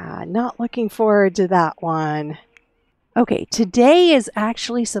 Yeah, not looking forward to that one. Okay, today is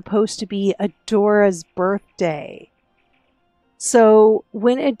actually supposed to be Adora's birthday. So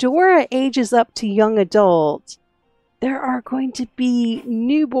when Adora ages up to young adult, there are going to be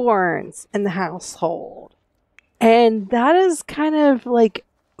newborns in the household. And that is kind of like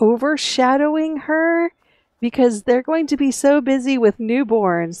overshadowing her because they're going to be so busy with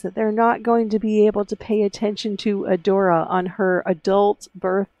newborns that they're not going to be able to pay attention to Adora on her adult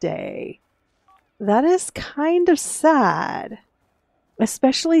birthday. That is kind of sad.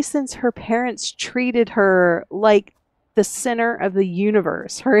 especially since her parents treated her like the center of the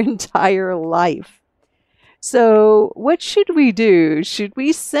universe her entire life. So what should we do? Should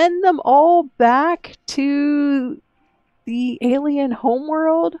we send them all back to the alien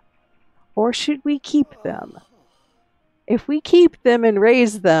homeworld? Or should we keep them? If we keep them and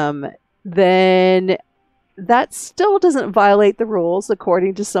raise them, then that still doesn't violate the rules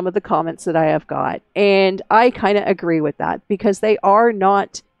according to some of the comments that I have got. And I kind of agree with that because they are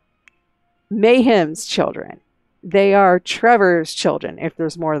not Mayhem's children. They are Trevor's children, if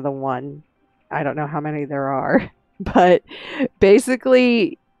there's more than one. I don't know how many there are. But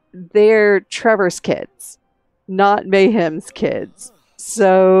basically, they're Trevor's kids, not Mayhem's kids.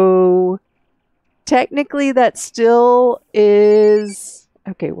 So technically that still is...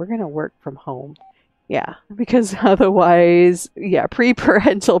 Okay, we're going to work from home. Yeah, because otherwise, yeah,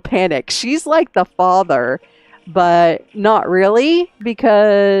 pre-parental panic. She's like the father, but not really,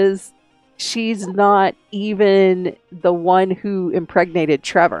 because she's not even the one who impregnated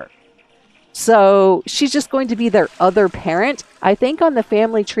Trevor. So she's just going to be their other parent. I think on the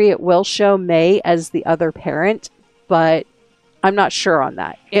family tree it will show May as the other parent, but I'm not sure on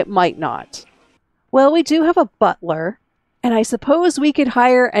that. It might not. Well, we do have a butler, and I suppose we could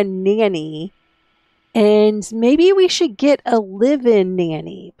hire a nanny. And maybe we should get a live-in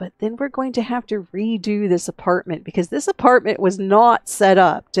nanny, but then we're going to have to redo this apartment because this apartment was not set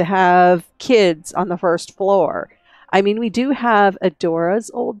up to have kids on the first floor. I mean, we do have Adora's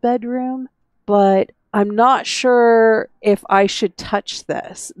old bedroom, but I'm not sure if I should touch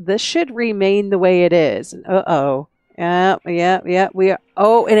this. This should remain the way it is. Uh-oh. Yeah. We are.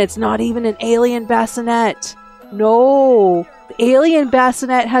 Oh, and it's not even an alien bassinet. No. The alien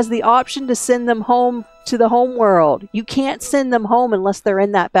bassinet has the option to send them home to the home world. You can't send them home unless they're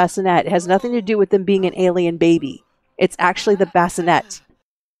in that bassinet. It has nothing to do with them being an alien baby. It's actually the bassinet.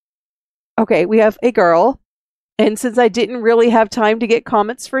 Okay, we have a girl. And since I didn't really have time to get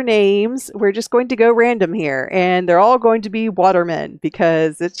comments for names, we're just going to go random here. And they're all going to be Watermen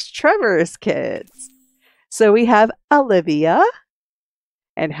because it's Trevor's kids. So we have Olivia.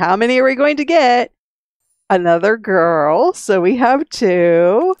 And how many are we going to get? Another girl. So we have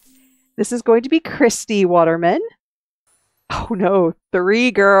 2. This is going to be Christy Waterman. Oh no,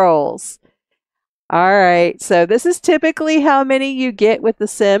 3 girls. All right, so this is typically how many you get with the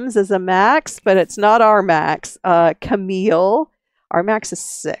Sims as a max, but it's not our max. Camille, our max is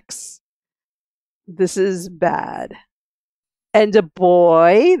 6. This is bad. And a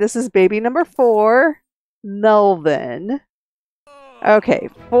boy, this is baby number 4, Melvin. Okay,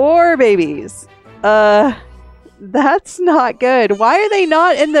 4 babies. That's not good. Why are they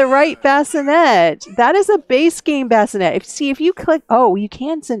not in the right bassinet? That is a base game bassinet. If you click... Oh, you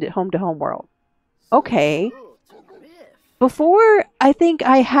can send it home to Homeworld. Okay. Before, I think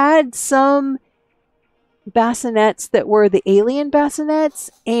I had some bassinets that were the alien bassinets,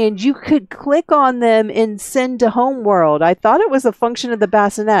 and you could click on them and send to Homeworld. I thought it was a function of the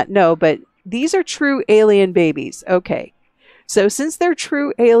bassinet. No, but these are true alien babies. Okay. So since they're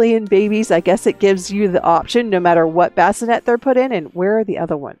true alien babies, I guess it gives you the option no matter what bassinet they're put in. And where are the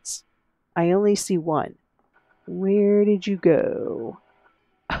other ones? I only see one. Where did you go?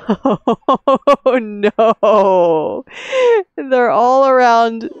 Oh, no. They're all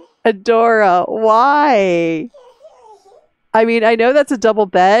around Adora. Why? I mean, I know that's a double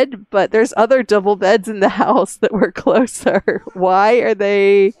bed, but there's other double beds in the house that were closer. Why are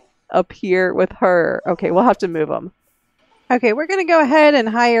they up here with her? Okay, we'll have to move them. Okay, we're going to go ahead and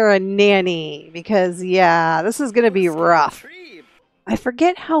hire a nanny because, yeah, this is going to be rough. I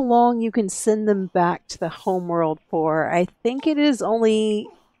forget how long you can send them back to the homeworld for. I think it is only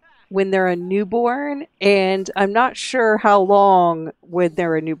when they're a newborn, and I'm not sure how long when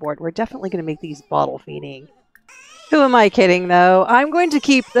they're a newborn. We're definitely going to make these bottle feeding. Who am I kidding, though? I'm going to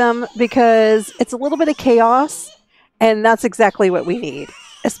keep them because it's a little bit of chaos, and that's exactly what we need.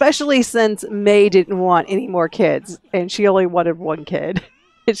 Especially since May didn't want any more kids, and she only wanted 1 kid.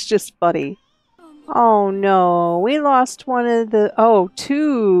 It's just funny. Oh no, we lost one of the... Oh,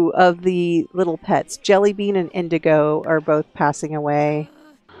 2 of the little pets. Jellybean and Indigo are both passing away.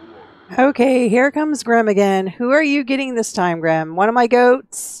 Okay, here comes Grim again. Who are you getting this time, Grim? One of my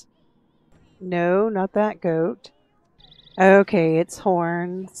goats? No, not that goat. Okay, it's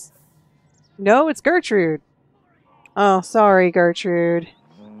Horns. No, it's Gertrude. Oh, sorry, Gertrude.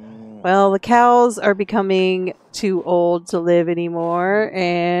 Well, the cows are becoming too old to live anymore,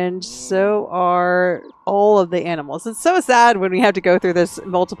 and so are all of the animals. It's so sad when we have to go through this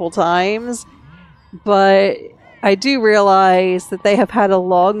multiple times, but I do realize that they have had a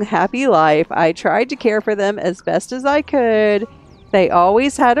long, happy life. I tried to care for them as best as I could, They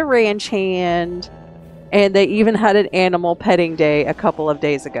always had a ranch hand, and they even had an animal petting day a couple of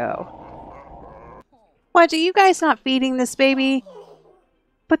days ago. What, are you guys not feeding this baby?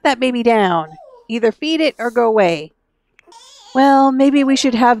 Put that baby down. Either feed it or go away. Well, maybe we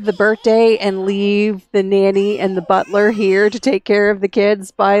should have the birthday and leave the nanny and the butler here to take care of the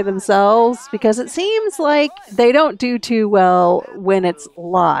kids by themselves, because it seems like they don't do too well when it's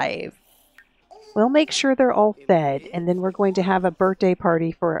live. We'll make sure they're all fed, and then we're going to have a birthday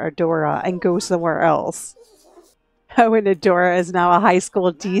party for Adora and go somewhere else. Oh, and Adora is now a high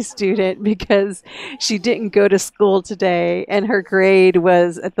school D student because she didn't go to school today and her grade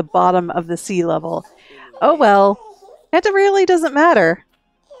was at the bottom of the C level. Oh well, that really doesn't matter.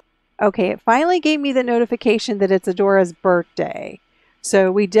 Okay, it finally gave me the notification that it's Adora's birthday. So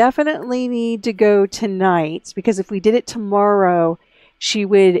we definitely need to go tonight, because if we did it tomorrow, she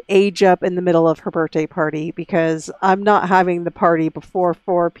would age up in the middle of her birthday party, because I'm not having the party before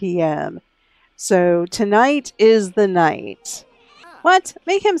 4 p.m. So tonight is the night. What?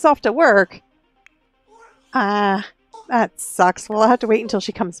 Make him off to work? That sucks. Well, I'll have to wait until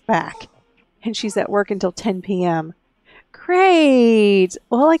she comes back. And she's at work until 10 p.m. Great!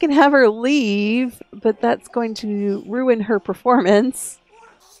 Well, I can have her leave, but that's going to ruin her performance.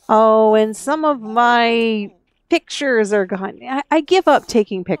 Oh, and some of my pictures are gone. I give up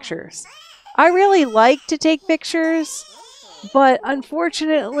taking pictures. I really like to take pictures, but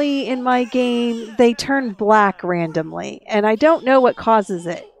unfortunately in my game they turn black randomly, and I don't know what causes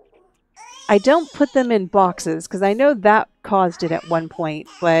it. I don't put them in boxes because I know that caused it at one point,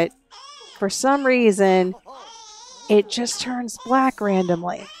 but for some reason it just turns black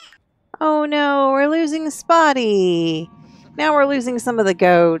randomly. Oh no, we're losing Spotty. Now we're losing some of the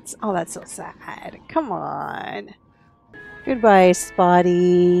goats. Oh, that's so sad. Come on. Goodbye,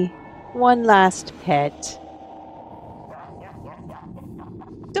 Spotty. One last pet.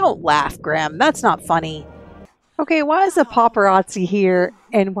 Don't laugh, Graham. That's not funny. Okay, why is a paparazzi here?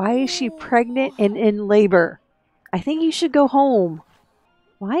 And why is she pregnant and in labor? I think you should go home.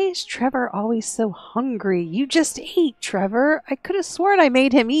 Why is Trevor always so hungry? You just ate, Trevor. I could have sworn I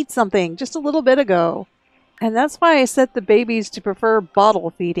made him eat something just a little bit ago. And that's why I set the babies to prefer bottle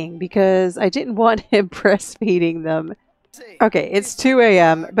feeding, because I didn't want him breastfeeding them. Okay, it's 2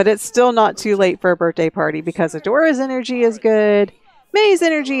 a.m., but it's still not too late for a birthday party because Adora's energy is good. May's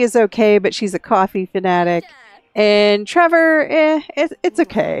energy is okay, but she's a coffee fanatic. And Trevor, it's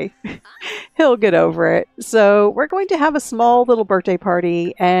okay. He'll get over it. So we're going to have a small little birthday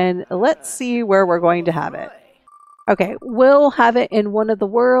party, and let's see where we're going to have it. Okay, we'll have it in one of the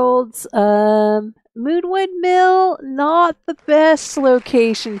worlds. Moonwood Mill, not the best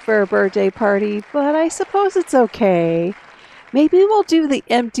location for a birthday party, but I suppose it's okay. Maybe we'll do the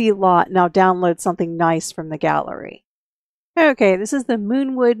empty lot and I'll download something nice from the gallery. Okay, this is the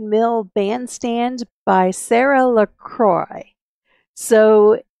Moonwood Mill Bandstand by SarahLaCroix.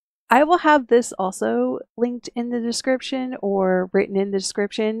 So I will have this also linked in the description or written in the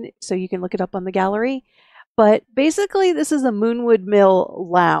description so you can look it up on the gallery. But basically this is a Moonwood Mill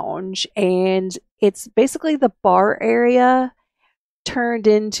lounge, and it's basically the bar area turned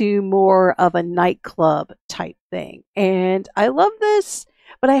into more of a nightclub type thing. And I love this.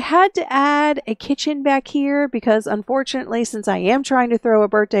 But I had to add a kitchen back here because unfortunately, since I am trying to throw a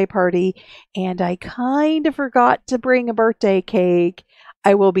birthday party and I kind of forgot to bring a birthday cake,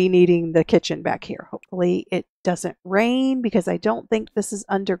 I will be needing the kitchen back here. Hopefully it doesn't rain because I don't think this is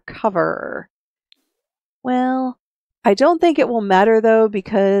undercover. Well, I don't think it will matter though,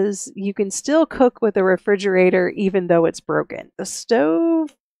 because you can still cook with a refrigerator even though it's broken. The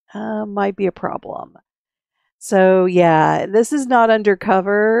stove might be a problem. So yeah, this is not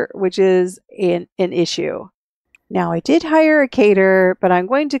undercover, which is an issue. Now I did hire a caterer, but I'm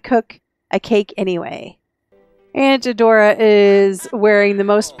going to cook a cake anyway. And Adora is wearing the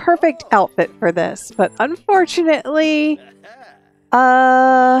most perfect outfit for this, but unfortunately,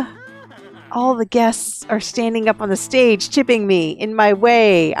 all the guests are standing up on the stage, chipping me in my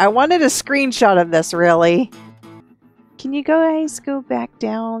way. I wanted a screenshot of this, really. Can you guys go back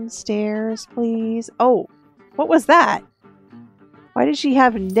downstairs, please? Oh. What was that? Why did she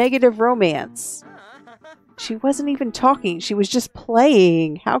have negative romance? She wasn't even talking. She was just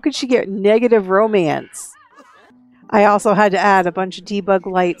playing. How could she get negative romance? I also had to add a bunch of debug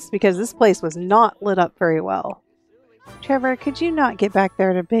lights because this place was not lit up very well. Trevor, could you not get back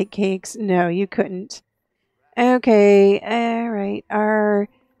there to bake cakes? No, you couldn't. Okay, alright. Our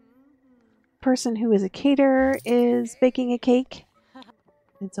person who is a caterer is baking a cake.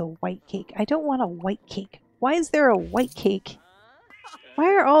 It's a white cake. I don't want a white cake. Why is there a white cake?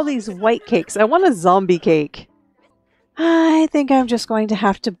 Why are all these white cakes? I want a zombie cake. I think I'm just going to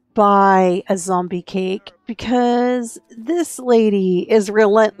have to buy a zombie cake because this lady is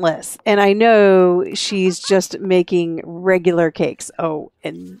relentless and I know she's just making regular cakes. Oh,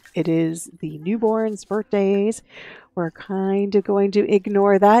 and it is the newborn's birthdays. We're kind of going to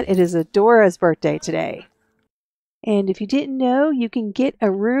ignore that. It is Adora's birthday today. And if you didn't know, you can get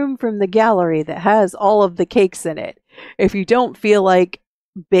a room from the gallery that has all of the cakes in it if you don't feel like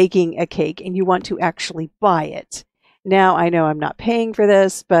baking a cake and you want to actually buy it. Now, I know I'm not paying for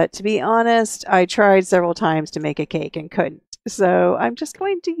this, but to be honest, I tried several times to make a cake and couldn't. So I'm just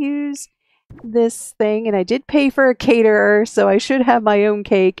going to use this thing, and I did pay for a caterer, so I should have my own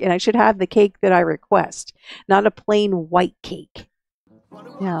cake, and I should have the cake that I request, not a plain white cake.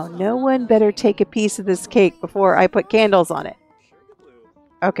 Now, no one better take a piece of this cake before I put candles on it.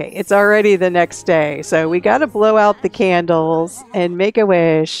 Okay, it's already the next day, so we gotta blow out the candles and make a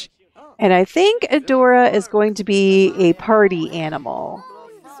wish. And I think Adora is going to be a party animal.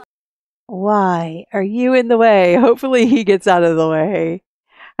 Why are you in the way? Hopefully he gets out of the way.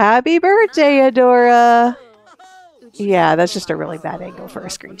 Happy birthday, Adora! Yeah, that's just a really bad angle for a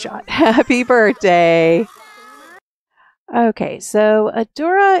screenshot. Happy birthday! Okay, so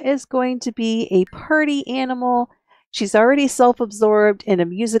Adora is going to be a party animal. She's already self-absorbed and a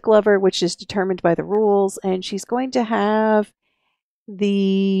music lover, which is determined by the rules, and she's going to have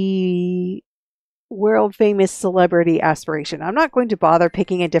the world famous celebrity aspiration. I'm not going to bother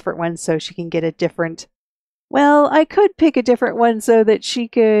picking a different one so she can get a different... Well, I could pick a different one so that she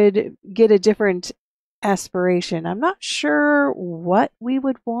could get a different aspiration. I'm not sure what we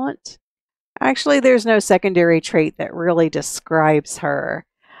would want. Actually, there's no secondary trait that really describes her.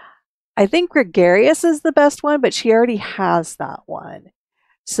 I think gregarious is the best one, but she already has that one.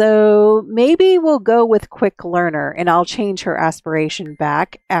 So maybe we'll go with quick learner and I'll change her aspiration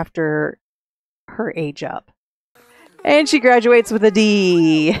back after her age up. And she graduates with a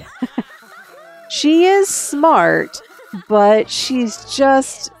D. She is smart, but she's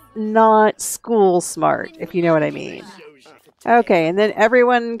just not school smart, if you know what I mean. Okay, and then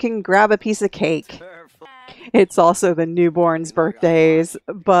everyone can grab a piece of cake. It's also the newborn's birthdays,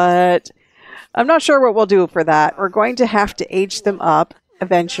 but I'm not sure what we'll do for that. We're going to have to age them up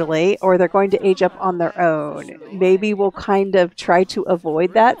eventually, or they're going to age up on their own. Maybe we'll kind of try to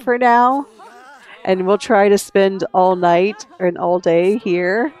avoid that for now, and we'll try to spend all night and all day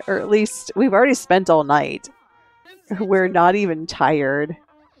here, or at least we've already spent all night. We're not even tired.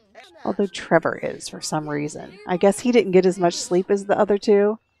 Although Trevor is for some reason. I guess he didn't get as much sleep as the other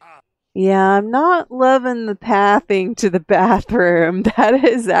two. Yeah, I'm not loving the pathing to the bathroom. That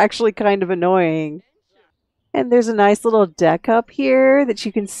is actually kind of annoying. And there's a nice little deck up here that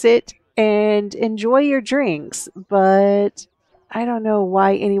you can sit and enjoy your drinks. But I don't know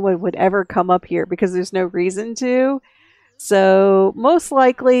why anyone would ever come up here because there's no reason to. So most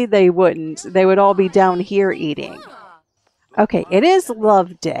likely they wouldn't. They would all be down here eating. Okay, it is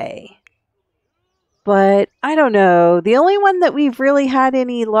Love Day. But I don't know. The only one that we've really had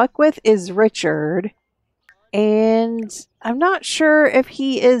any luck with is Richard. And I'm not sure if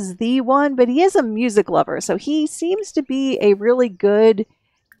he is the one, but he is a music lover. So he seems to be a really good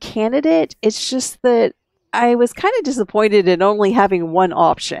candidate. It's just that I was kind of disappointed in only having one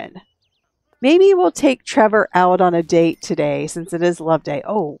option. Maybe we'll take Trevor out on a date today since it is Love Day.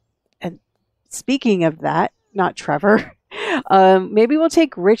 Oh, and speaking of that, not Trevor. Maybe we'll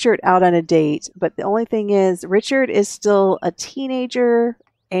take Richard out on a date, but the only thing is Richard is still a teenager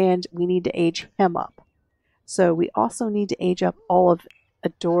and we need to age him up. So we also need to age up all of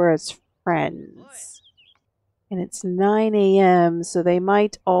Adora's friends. And it's 9 a.m., so they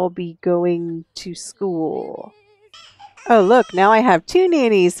might all be going to school. Oh, look, now I have 2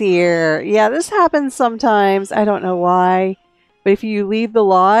 nannies here. Yeah, this happens sometimes. I don't know why. But if you leave the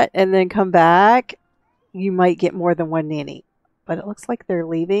lot and then come back, you might get more than 1 nanny. But it looks like they're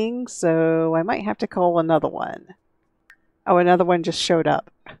leaving, so I might have to call another one. Oh, another one just showed up.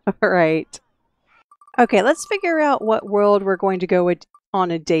 All right. Okay, let's figure out what world we're going to go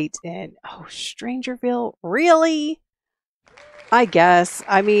on a date in. Oh, Strangerville? Really? I guess.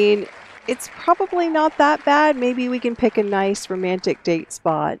 I mean, it's probably not that bad. Maybe we can pick a nice romantic date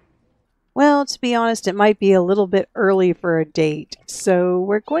spot. Well, to be honest, it might be a little bit early for a date. So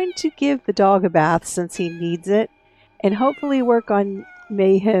we're going to give the dog a bath since he needs it. And hopefully work on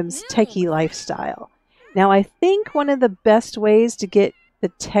Mayhem's techie lifestyle. Now, I think one of the best ways to get the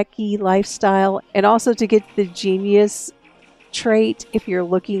techie lifestyle and also to get the genius trait, if you're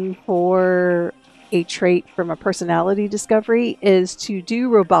looking for a trait from a personality discovery, is to do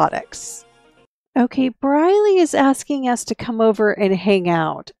robotics. Okay, Briley is asking us to come over and hang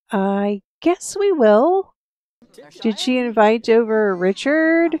out. I guess we will. Did she invite over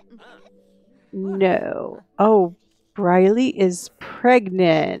Richard? No. Oh, Briley is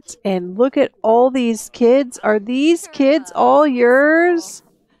pregnant. And look at all these kids. Are these kids all yours?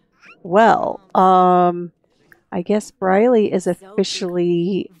 Well, I guess Briley is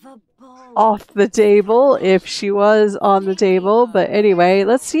officially off the table if she was on the table. But anyway,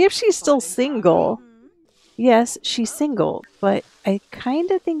 let's see if she's still single. Yes, she's single, but I kind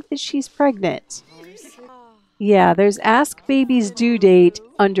of think that she's pregnant. Yeah, there's Ask Baby's due date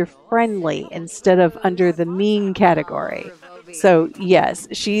under friendly instead of under the mean category. So yes,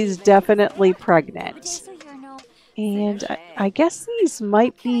 she's definitely pregnant. And I guess these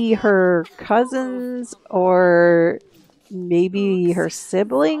might be her cousins or maybe her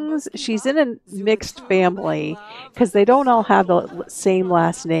siblings. She's in a mixed family because they don't all have the same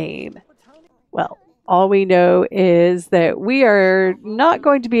last name. Well, all we know is that we are not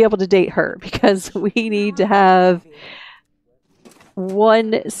going to be able to date her because we need to have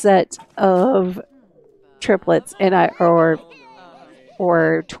one set of triplets and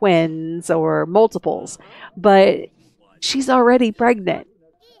or twins or multiples, but she's already pregnant.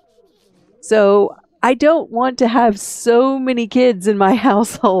 So I don't want to have so many kids in my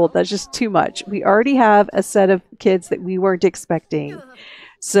household. That's just too much. We already have a set of kids that we weren't expecting.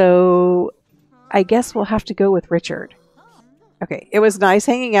 So I guess we'll have to go with Richard. Okay, it was nice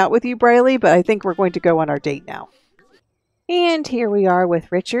hanging out with you, Briley, but I think we're going to go on our date now. And here we are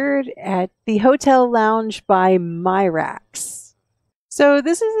with Richard at the Hotel Lounge by Miyrax. So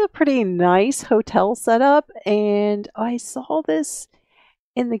this is a pretty nice hotel setup, and I saw this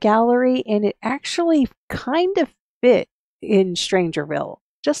in the gallery, and it actually kind of fit in Strangerville.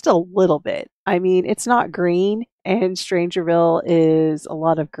 Just a little bit. I mean, it's not green, and Strangerville is a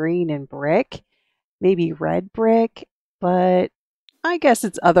lot of green and brick. Maybe red brick, but I guess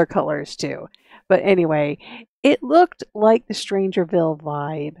it's other colors too. But anyway, it looked like the Strangerville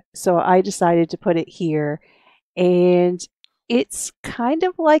vibe, so I decided to put it here. And it's kind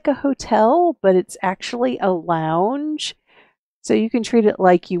of like a hotel, but it's actually a lounge. So you can treat it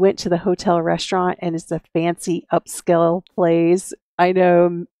like you went to the hotel restaurant and it's a fancy upscale place. I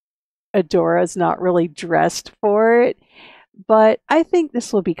know Adora's not really dressed for it, but I think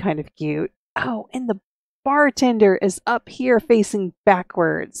this will be kind of cute. Oh, and the bartender is up here facing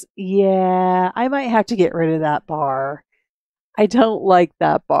backwards. Yeah, I might have to get rid of that bar. I don't like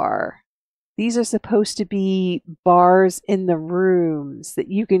that bar. These are supposed to be bars in the rooms that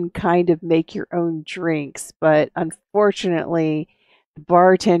you can kind of make your own drinks, but unfortunately, the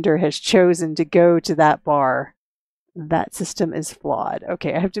bartender has chosen to go to that bar. That system is flawed.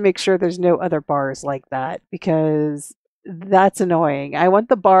 Okay, I have to make sure there's no other bars like that because that's annoying. I want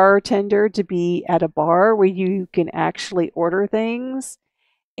the bartender to be at a bar where you can actually order things.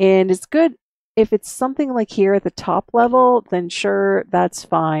 And it's good if it's something like here at the top level, then sure, that's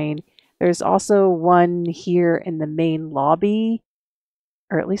fine. There's also one here in the main lobby,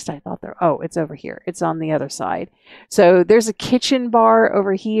 or at least I thought there. Oh, it's over here. It's on the other side. So there's a kitchen bar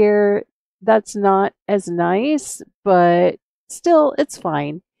over here. That's not as nice, but still, it's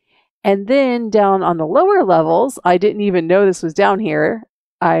fine. And then down on the lower levels, I didn't even know this was down here.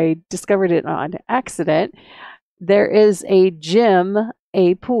 I discovered it on accident. There is a gym,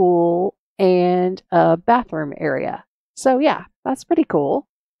 a pool, and a bathroom area. So yeah, that's pretty cool.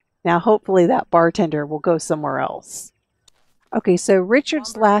 Now hopefully that bartender will go somewhere else. Okay, so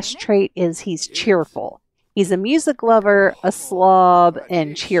Richard's last trait is he's cheerful. He's a music lover, a slob,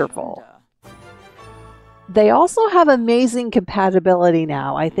 and cheerful. They also have amazing compatibility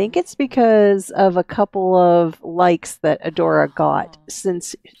now. I think it's because of a couple of likes that Adora got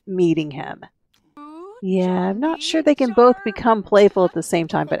since meeting him. Yeah, I'm not sure they can both become playful at the same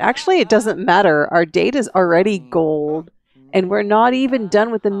time, but actually it doesn't matter. Our date is already gold, and we're not even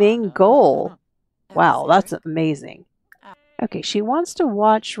done with the main goal. Wow, that's amazing. Okay, she wants to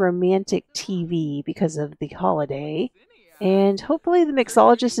watch romantic TV because of the holiday, and hopefully the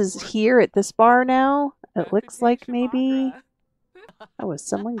mixologist is here at this bar now. It looks like maybe... Oh, is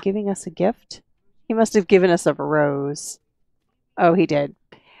someone giving us a gift? He must have given us a rose. Oh, he did.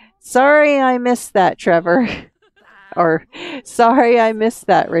 Sorry I missed that, Trevor. Or, sorry I missed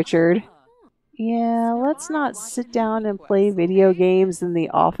that, Richard. Yeah, let's not sit down and play video games in the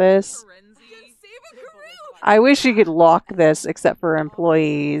office. I wish you could lock this except for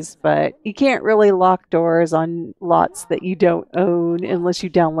employees, but you can't really lock doors on lots that you don't own unless you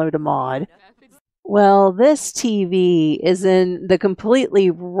download a mod. Well, this TV is in the completely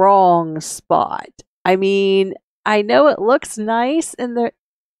wrong spot. I mean, I know it looks nice in the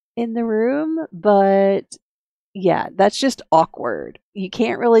room, but Yeah, that's just awkward. You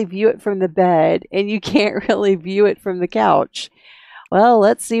can't really view it from the bed, and you can't really view it from the couch. Well,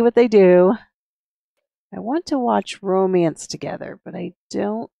 let's see what they do. I want to watch romance together, but I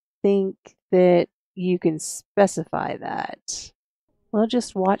don't think that you can specify that. We'll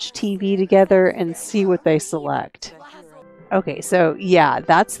just watch TV together and see what they select. Okay, so yeah,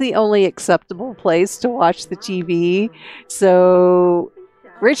 that's the only acceptable place to watch the TV. So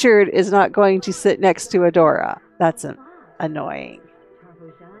Richard is not going to sit next to Adora. That's annoying.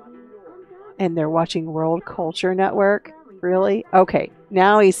 And they're watching World Culture Network? Really? Okay,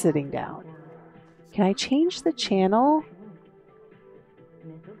 now he's sitting down. Can I change the channel?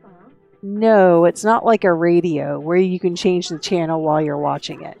 No, it's not like a radio where you can change the channel while you're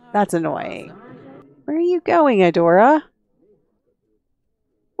watching it. That's annoying. Where are you going, Adora?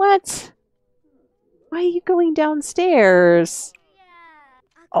 What? Why are you going downstairs?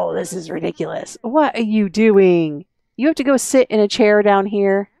 Oh, this is ridiculous. What are you doing? You have to go sit in a chair down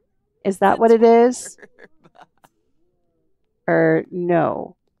here? Is that what it is? Or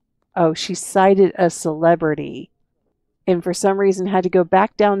no. Oh, she cited a celebrity and for some reason had to go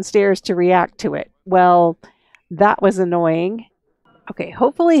back downstairs to react to it. Well, that was annoying. Okay,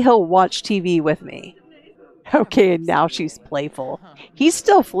 hopefully he'll watch TV with me. Okay, and now she's playful. He's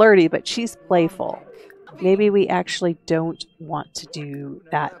still flirty, but she's playful. Maybe we actually don't want to do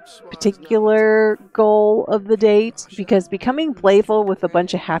that particular goal of the date because becoming playful with a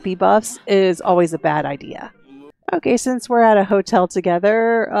bunch of happy buffs is always a bad idea. Okay, since we're at a hotel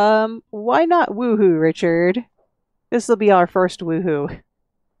together, why not woohoo, Richard? This will be our first woohoo.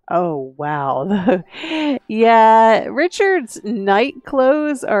 Oh, wow. Yeah, Richard's night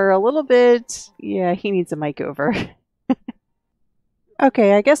clothes are a little bit... Yeah, he needs a makeover.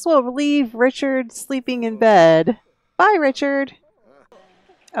 Okay, I guess we'll leave Richard sleeping in bed. Bye, Richard.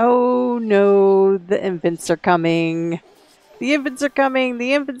 Oh, no, the infants are coming. The infants are coming.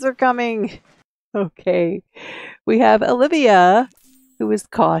 The infants are coming. Okay. We have Olivia, who is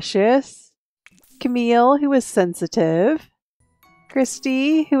cautious. Camille, who is sensitive.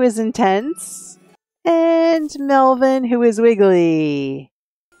 Christy, who is intense. And Melvin, who is wiggly.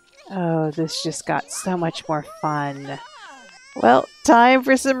 Oh, this just got so much more fun. Well, time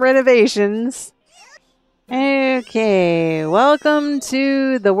for some renovations. Okay, welcome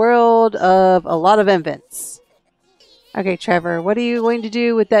to the world of a lot of infants. Okay, Trevor, what are you going to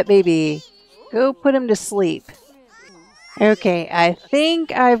do with that baby? Go put him to sleep. Okay, I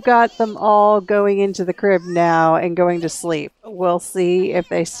think I've got them all going into the crib now and going to sleep. We'll see if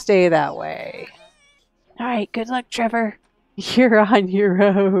they stay that way. Alright, good luck, Trevor. You're on your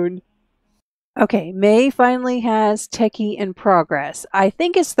own. Okay, May finally has techie in progress. I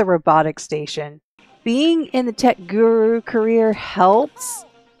think it's the robotic station. Being in the tech guru career helps,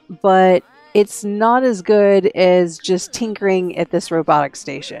 but it's not as good as just tinkering at this robotic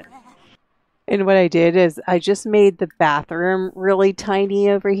station. And what I did is I just made the bathroom really tiny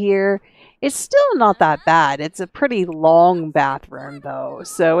over here. It's still not that bad. It's a pretty long bathroom though.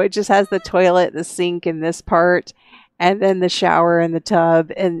 So it just has the toilet, the sink in this part, and then the shower and the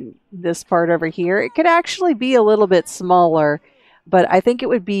tub in this part over here. It could actually be a little bit smaller, but I think it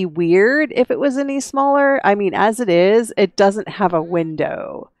would be weird if it was any smaller. I mean, as it is, it doesn't have a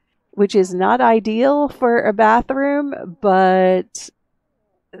window, which is not ideal for a bathroom, but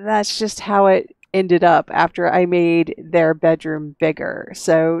that's just how it ended up after I made their bedroom bigger.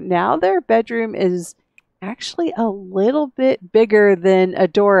 So now their bedroom is actually a little bit bigger than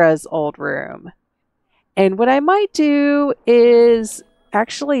Adora's old room. And what I might do is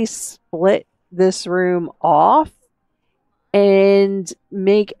actually split this room off and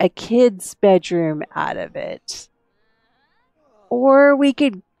make a kid's bedroom out of it. Or we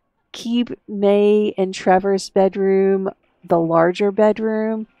could keep May and Trevor's bedroom the larger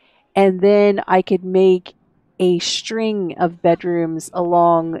bedroom, and then I could make a string of bedrooms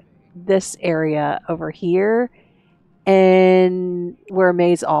along this area over here and where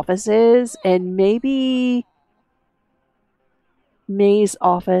May's office is, and maybe May's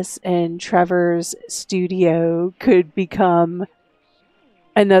office and Trevor's studio could become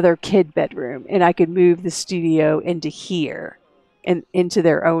another kid bedroom, and I could move the studio into here and into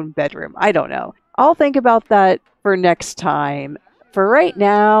their own bedroom. I don't know. I'll think about that for next time. For right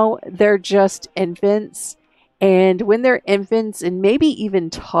now, they're just infants, and when they're infants and maybe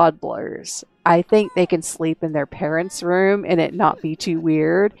even toddlers, I think they can sleep in their parents' room and it not be too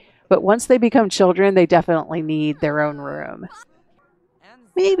weird. But once they become children, they definitely need their own room.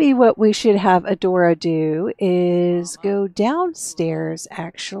 Maybe what we should have Adora do is go downstairs,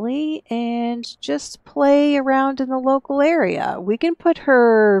 actually, and just play around in the local area. We can put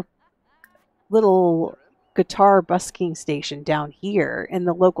her little guitar busking station down here in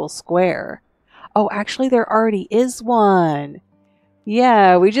the local square. Oh, actually there already is one.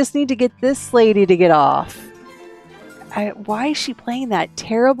 Yeah, we just need to get this lady to get off. Why is she playing that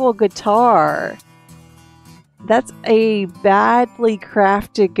terrible guitar? That's a badly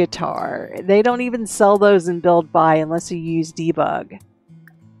crafted guitar. They don't even sell those in Build Buy unless you use debug.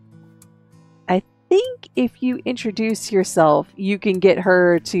 I think if you introduce yourself, you can get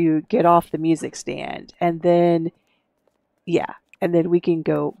her to get off the music stand. And then, yeah, and then we can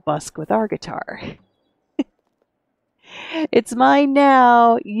go busk with our guitar. It's mine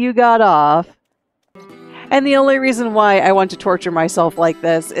now. You got off. And the only reason why I want to torture myself like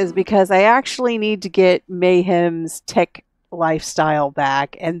this is because I actually need to get Mayhem's tech lifestyle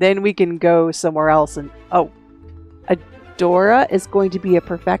back, and then we can go somewhere else. And oh, Adora is going to be a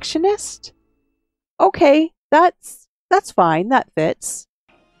perfectionist? Okay, that's fine. That fits.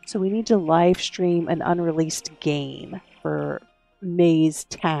 So we need to live stream an unreleased game for May's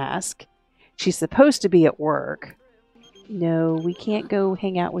task. She's supposed to be at work. No, we can't go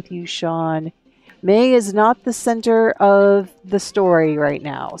hang out with you, Sean. May is not the center of the story right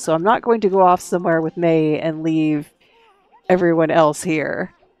now, so I'm not going to go off somewhere with May and leave everyone else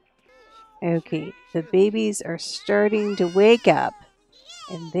here. Okay, the babies are starting to wake up,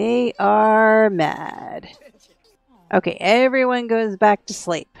 and they are mad. Okay, everyone goes back to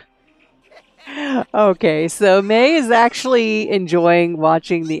sleep. Okay, so May is actually enjoying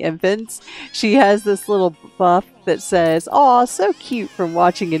watching the infants. She has this little buff that says, "Aw, so cute," from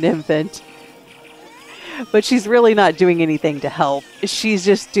watching an infant. But she's really not doing anything to help. She's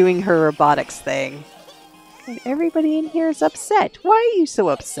just doing her robotics thing. And everybody in here is upset. Why are you so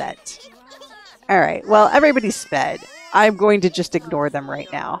upset? Alright, well, everybody's sped. I'm going to just ignore them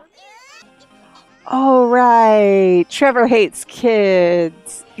right now. Oh, right. Trevor hates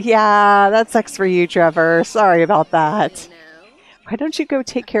kids. Yeah, that sucks for you, Trevor. Sorry about that. Why don't you go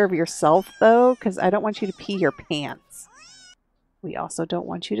take care of yourself, though? Because I don't want you to pee your pants. We also don't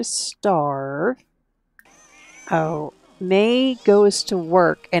want you to starve. Oh, May goes to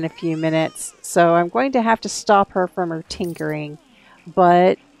work in a few minutes, so I'm going to have to stop her from her tinkering.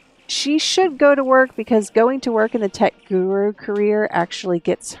 But she should go to work because going to work in the tech guru career actually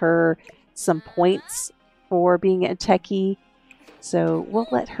gets her some points for being a techie. So we'll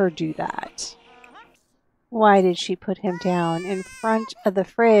let her do that. Why did she put him down in front of the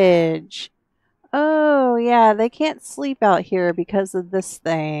fridge? Oh, yeah, they can't sleep out here because of this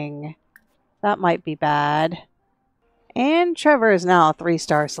thing. That might be bad. And Trevor is now a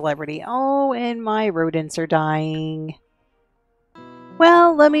 3-star celebrity. Oh, and my rodents are dying.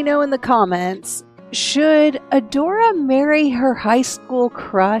 Well, let me know in the comments. Should Adora marry her high school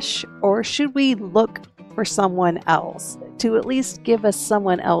crush, or should we look for someone else to at least give us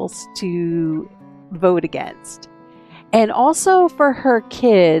someone else to vote against? And also for her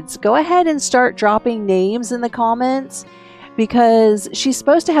kids, go ahead and start dropping names in the comments because she's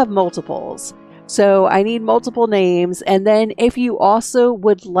supposed to have multiples. So I need multiple names. And then if you also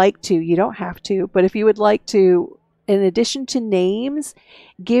would like to, you don't have to, but if you would like to, in addition to names,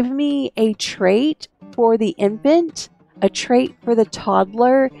 give me a trait for the infant, a trait for the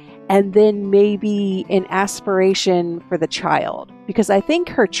toddler, and then maybe an aspiration for the child. Because I think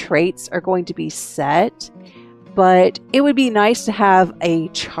her traits are going to be set, but it would be nice to have a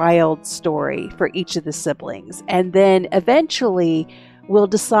child story for each of the siblings. And then eventually we'll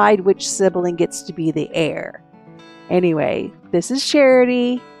decide which sibling gets to be the heir. Anyway, this is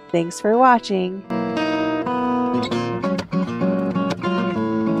Charity. Thanks for watching.